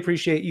really, really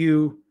appreciate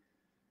you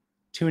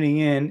tuning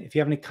in. If you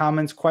have any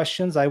comments,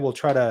 questions, I will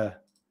try to,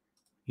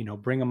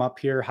 bring them up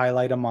here,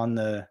 highlight them on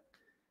the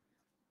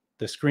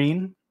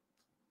screen.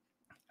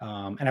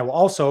 And I will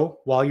also,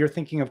 while you're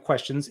thinking of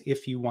questions,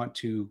 if you want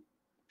to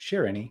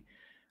share any,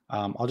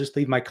 I'll just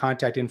leave my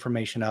contact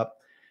information up.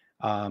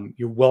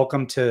 You're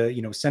welcome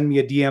to, send me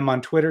a DM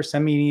on Twitter,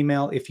 send me an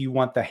email if you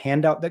want the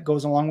handout that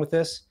goes along with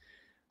this.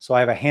 So I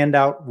have a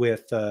handout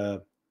with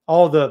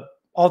all the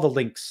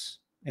links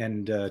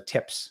and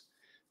tips,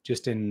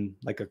 just in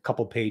like a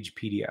couple page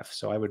PDF.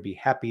 So I would be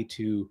happy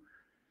to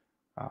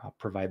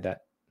provide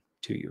that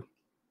to you.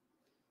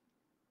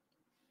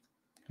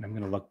 And I'm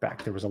going to look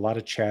back. There was a lot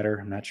of chatter.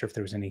 I'm not sure if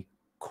there was any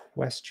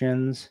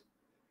questions.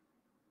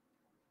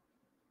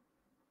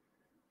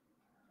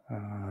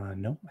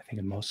 No, I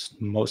think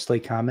mostly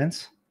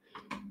comments.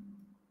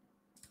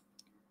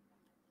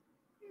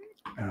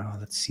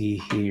 Let's see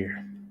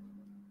here.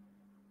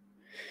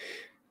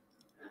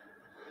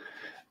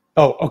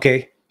 Oh,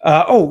 okay.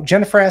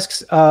 Jennifer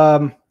asks,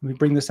 let me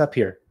bring this up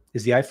here.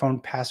 Is the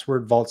iPhone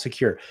password vault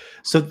secure?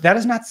 So that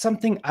is not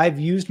something I've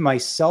used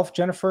myself,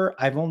 Jennifer.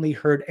 I've only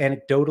heard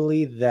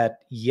anecdotally that,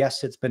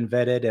 yes, it's been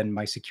vetted, and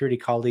my security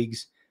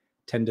colleagues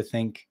tend to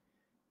think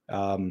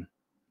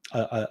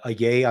a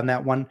yay on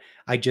that one.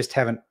 I just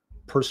haven't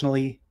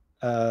personally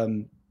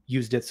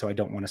used it, so I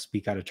don't want to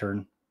speak out of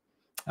turn.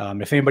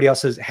 If anybody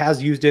else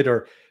has used it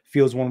or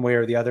feels one way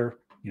or the other,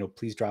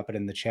 please drop it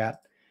in the chat.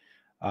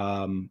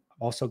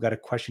 Also got a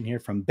question here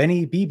from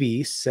Benny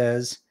BB,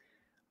 says,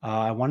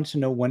 I wanted to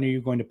know, when are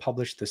you going to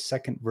publish the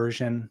second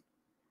version?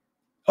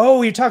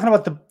 Oh, you're talking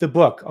about the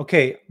book.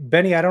 Okay,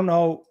 Benny, I don't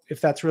know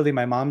if that's really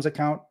my mom's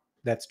account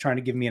that's trying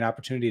to give me an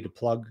opportunity to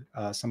plug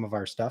some of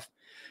our stuff.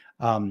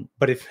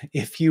 But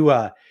if you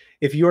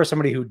are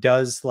somebody who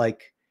does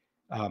like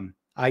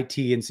IT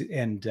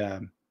and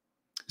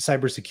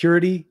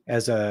cybersecurity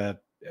as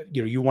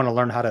you want to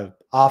learn how to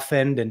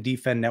offend and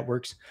defend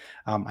networks,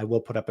 I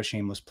will put up a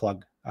shameless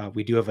plug.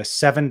 We do have a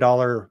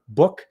 $7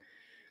 book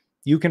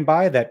you can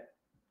buy that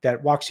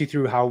walks you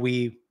through how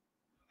we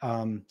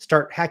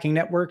start hacking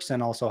networks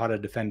and also how to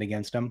defend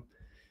against them.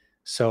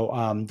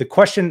 So the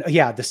question,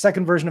 the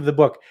second version of the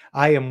book,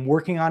 I am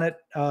working on it,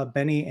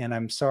 Benny, and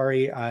I'm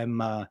sorry,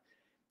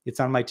 it's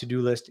on my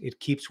to-do list. It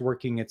keeps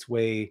working its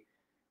way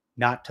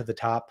not to the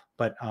top,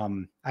 but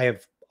I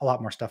have a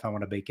lot more stuff I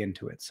want to bake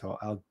into it. So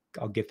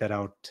I'll get that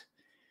out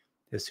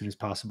as soon as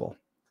possible.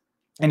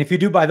 And if you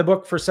do buy the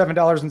book for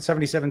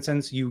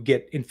 $7.77, you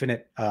get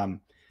infinite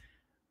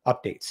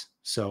updates.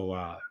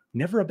 So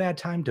never a bad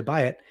time to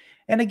buy it.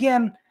 And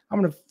again, I'm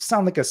going to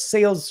sound like a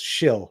sales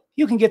shill.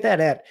 You can get that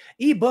at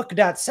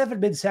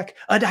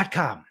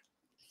ebook.7midsec.com.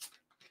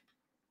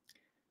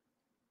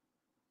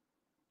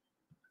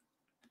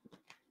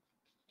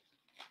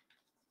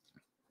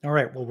 All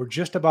right. Well, we're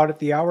just about at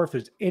the hour. If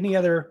there's any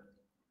other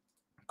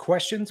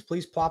questions,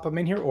 please plop them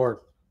in here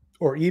or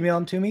email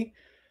them to me.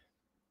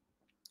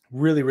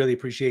 Really, really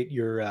appreciate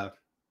your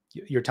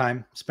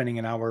time spending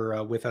an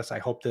hour with us. I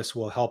hope this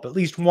will help at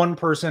least one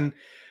person.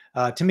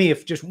 To me,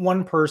 if just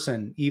one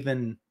person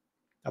even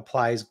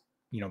applies,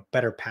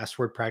 better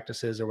password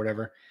practices or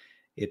whatever,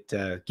 it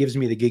gives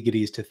me the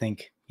giggities to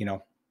think,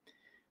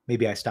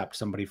 maybe I stopped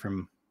somebody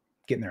from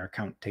getting their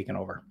account taken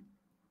over.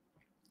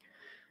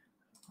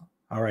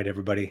 All right,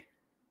 everybody.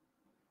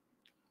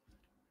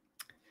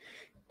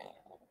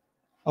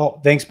 Oh,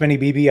 thanks, Benny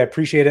BB. I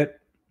appreciate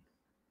it.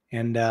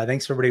 And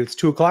thanks, everybody. It's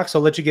 2:00, so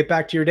I'll let you get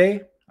back to your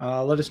day.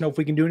 Let us know if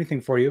we can do anything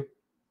for you.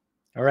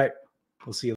 All right. We'll see you.